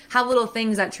or have little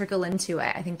things that trickle into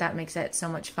it, I think that makes it so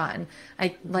much fun.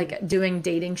 I like doing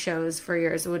dating shows for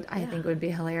years I think would be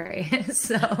hilarious.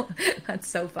 So that's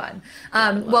so fun.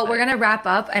 Well, we're going to wrap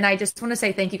up and I just want to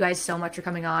say thank you guys so much for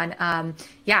coming on.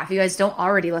 If you guys don't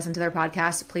already listen to their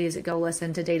podcast, please go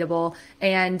listen to Dateable.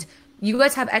 And you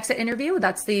guys have Exit Interview.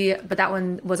 But that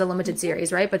one was a limited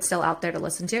series, right? But still out there to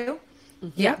listen to.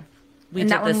 Yeah. We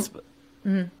did this.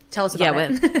 Tell us about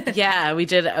it. We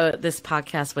did this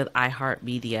podcast with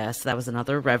iHeartMedia. So that was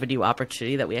another revenue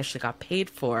opportunity that we actually got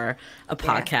paid for a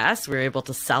podcast. We were able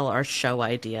to sell our show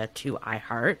idea to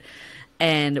iHeart.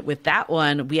 And with that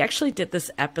one, we actually did this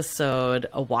episode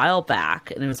a while back,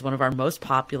 and it was one of our most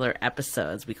popular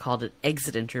episodes. We called it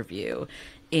Exit Interview.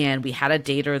 And we had a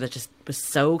dater that just was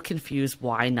so confused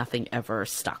why nothing ever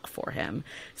stuck for him.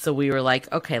 So we were like,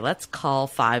 okay, let's call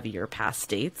 5-year past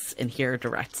dates and hear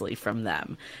directly from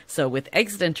them. So with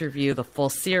Exit Interview, the full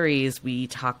series, we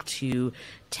talked to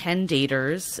 10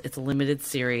 daters. It's a limited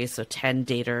series, so 10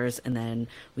 daters. And then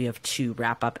we have 2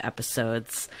 wrap-up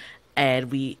episodes.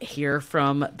 And we hear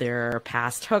from their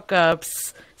past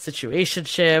hookups,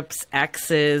 situationships,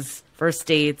 exes, first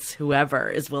dates, whoever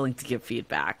is willing to give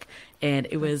feedback. And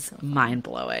it was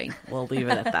mind-blowing. We'll leave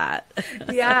it at that.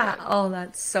 Yeah. Oh,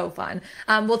 that's so fun.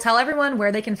 We'll tell everyone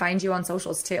where they can find you on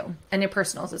socials too, and your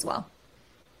personals as well.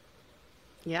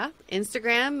 Yeah.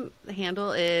 Instagram, the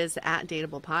handle is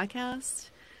 @DateablePodcast.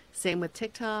 Same with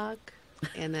TikTok.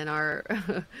 And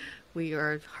then we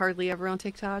are hardly ever on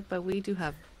TikTok, but we do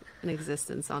have an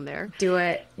existence on there. Do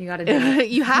it. You got to do it.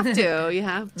 You have to.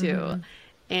 Mm-hmm.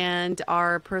 And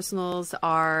our personals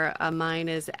are, mine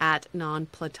is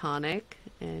 @nonplatonic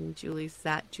and Julie's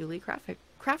 @Julie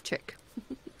Craft Chick.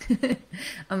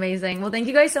 Amazing. Well, thank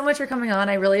you guys so much for coming on.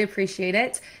 I really appreciate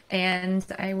it. And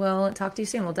I will talk to you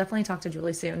soon. We'll definitely talk to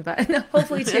Julie soon, but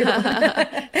hopefully too.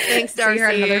 Thanks, Darci. See you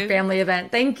at another family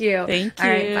event. Thank you. Thank you. All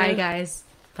right. Bye, guys.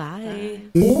 Bye.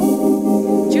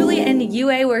 Julie and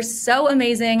Yue were so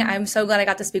amazing. I'm so glad I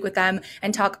got to speak with them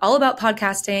and talk all about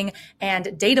podcasting and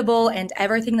Dateable and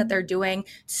everything that they're doing.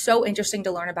 So interesting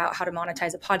to learn about how to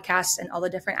monetize a podcast and all the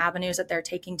different avenues that they're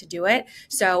taking to do it.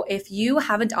 So if you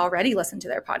haven't already listened to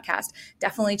their podcast,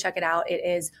 definitely check it out. It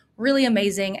is really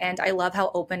amazing. And I love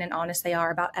how open and honest they are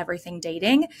about everything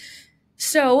dating.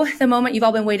 So the moment you've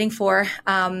all been waiting for,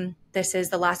 this is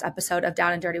the last episode of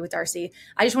Down and Dirty with Darci.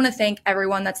 I just want to thank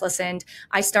everyone that's listened.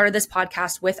 I started this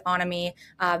podcast with Onami.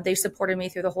 They've supported me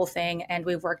through the whole thing, and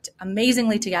we've worked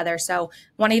amazingly together. So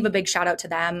want to give a big shout out to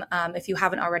them. If you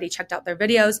haven't already checked out their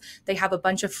videos, they have a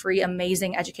bunch of free,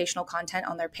 amazing educational content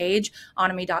on their page,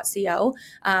 onami.co.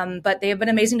 But they have been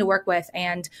amazing to work with.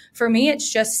 And for me, it's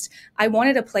just, I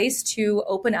wanted a place to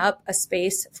open up a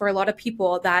space for a lot of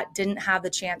people that didn't have the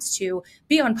chance to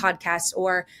be on podcasts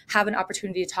or have an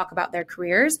opportunity to talk about their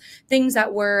careers, things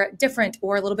that were different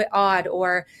or a little bit odd,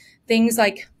 or things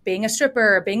like being a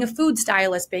stripper, being a food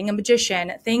stylist, being a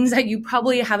magician, things that you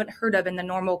probably haven't heard of in the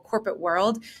normal corporate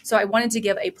world. So I wanted to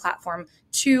give a platform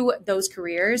to those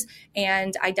careers,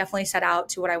 and I definitely set out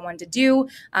to what I wanted to do.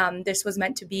 This was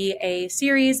meant to be a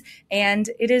series, and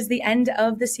it is the end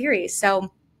of the series.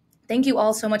 So thank you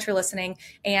all so much for listening,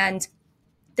 and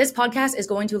this podcast is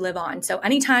going to live on. So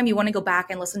anytime you want to go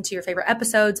back and listen to your favorite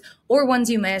episodes or ones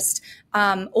you missed,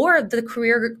 or the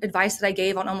career advice that I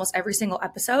gave on almost every single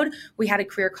episode, we had a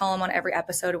career column on every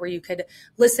episode where you could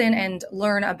listen and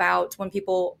learn about when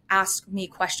people ask me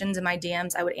questions in my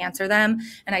DMs, I would answer them.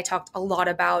 And I talked a lot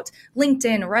about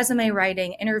LinkedIn, resume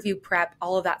writing, interview prep,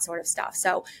 all of that sort of stuff.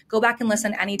 So go back and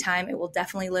listen anytime. It will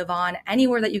definitely live on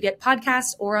anywhere that you get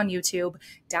podcasts or on YouTube.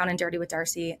 Down and Dirty with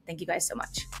Darci. Thank you guys so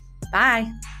much.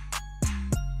 Bye.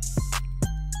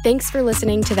 Thanks for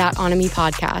listening to That Onami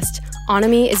podcast.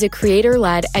 Onami is a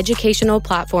creator-led educational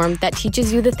platform that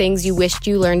teaches you the things you wished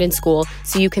you learned in school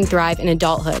so you can thrive in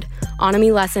adulthood.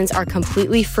 Onami lessons are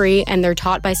completely free, and they're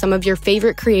taught by some of your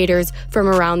favorite creators from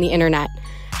around the internet.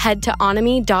 Head to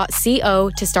onomy.co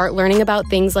to start learning about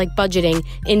things like budgeting,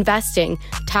 investing,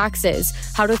 taxes,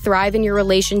 how to thrive in your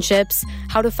relationships,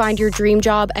 how to find your dream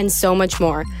job, and so much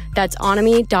more. That's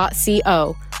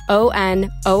onomy.co,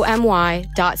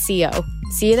 onomy.co.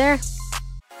 See you there.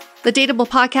 The Dateable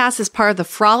Podcast is part of the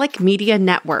Frolic Media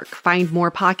Network. Find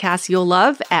more podcasts you'll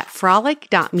love at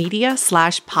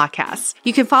frolic.media/podcasts.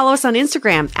 You can follow us on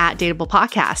Instagram at Dateable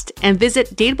Podcast and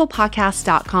visit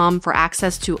dateablepodcast.com for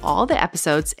access to all the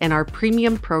episodes and our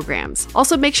premium programs.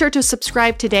 Also, make sure to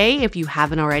subscribe today if you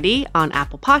haven't already on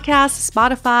Apple Podcasts,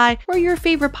 Spotify, or your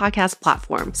favorite podcast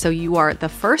platform so you are the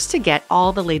first to get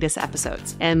all the latest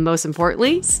episodes. And most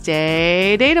importantly,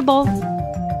 stay dateable.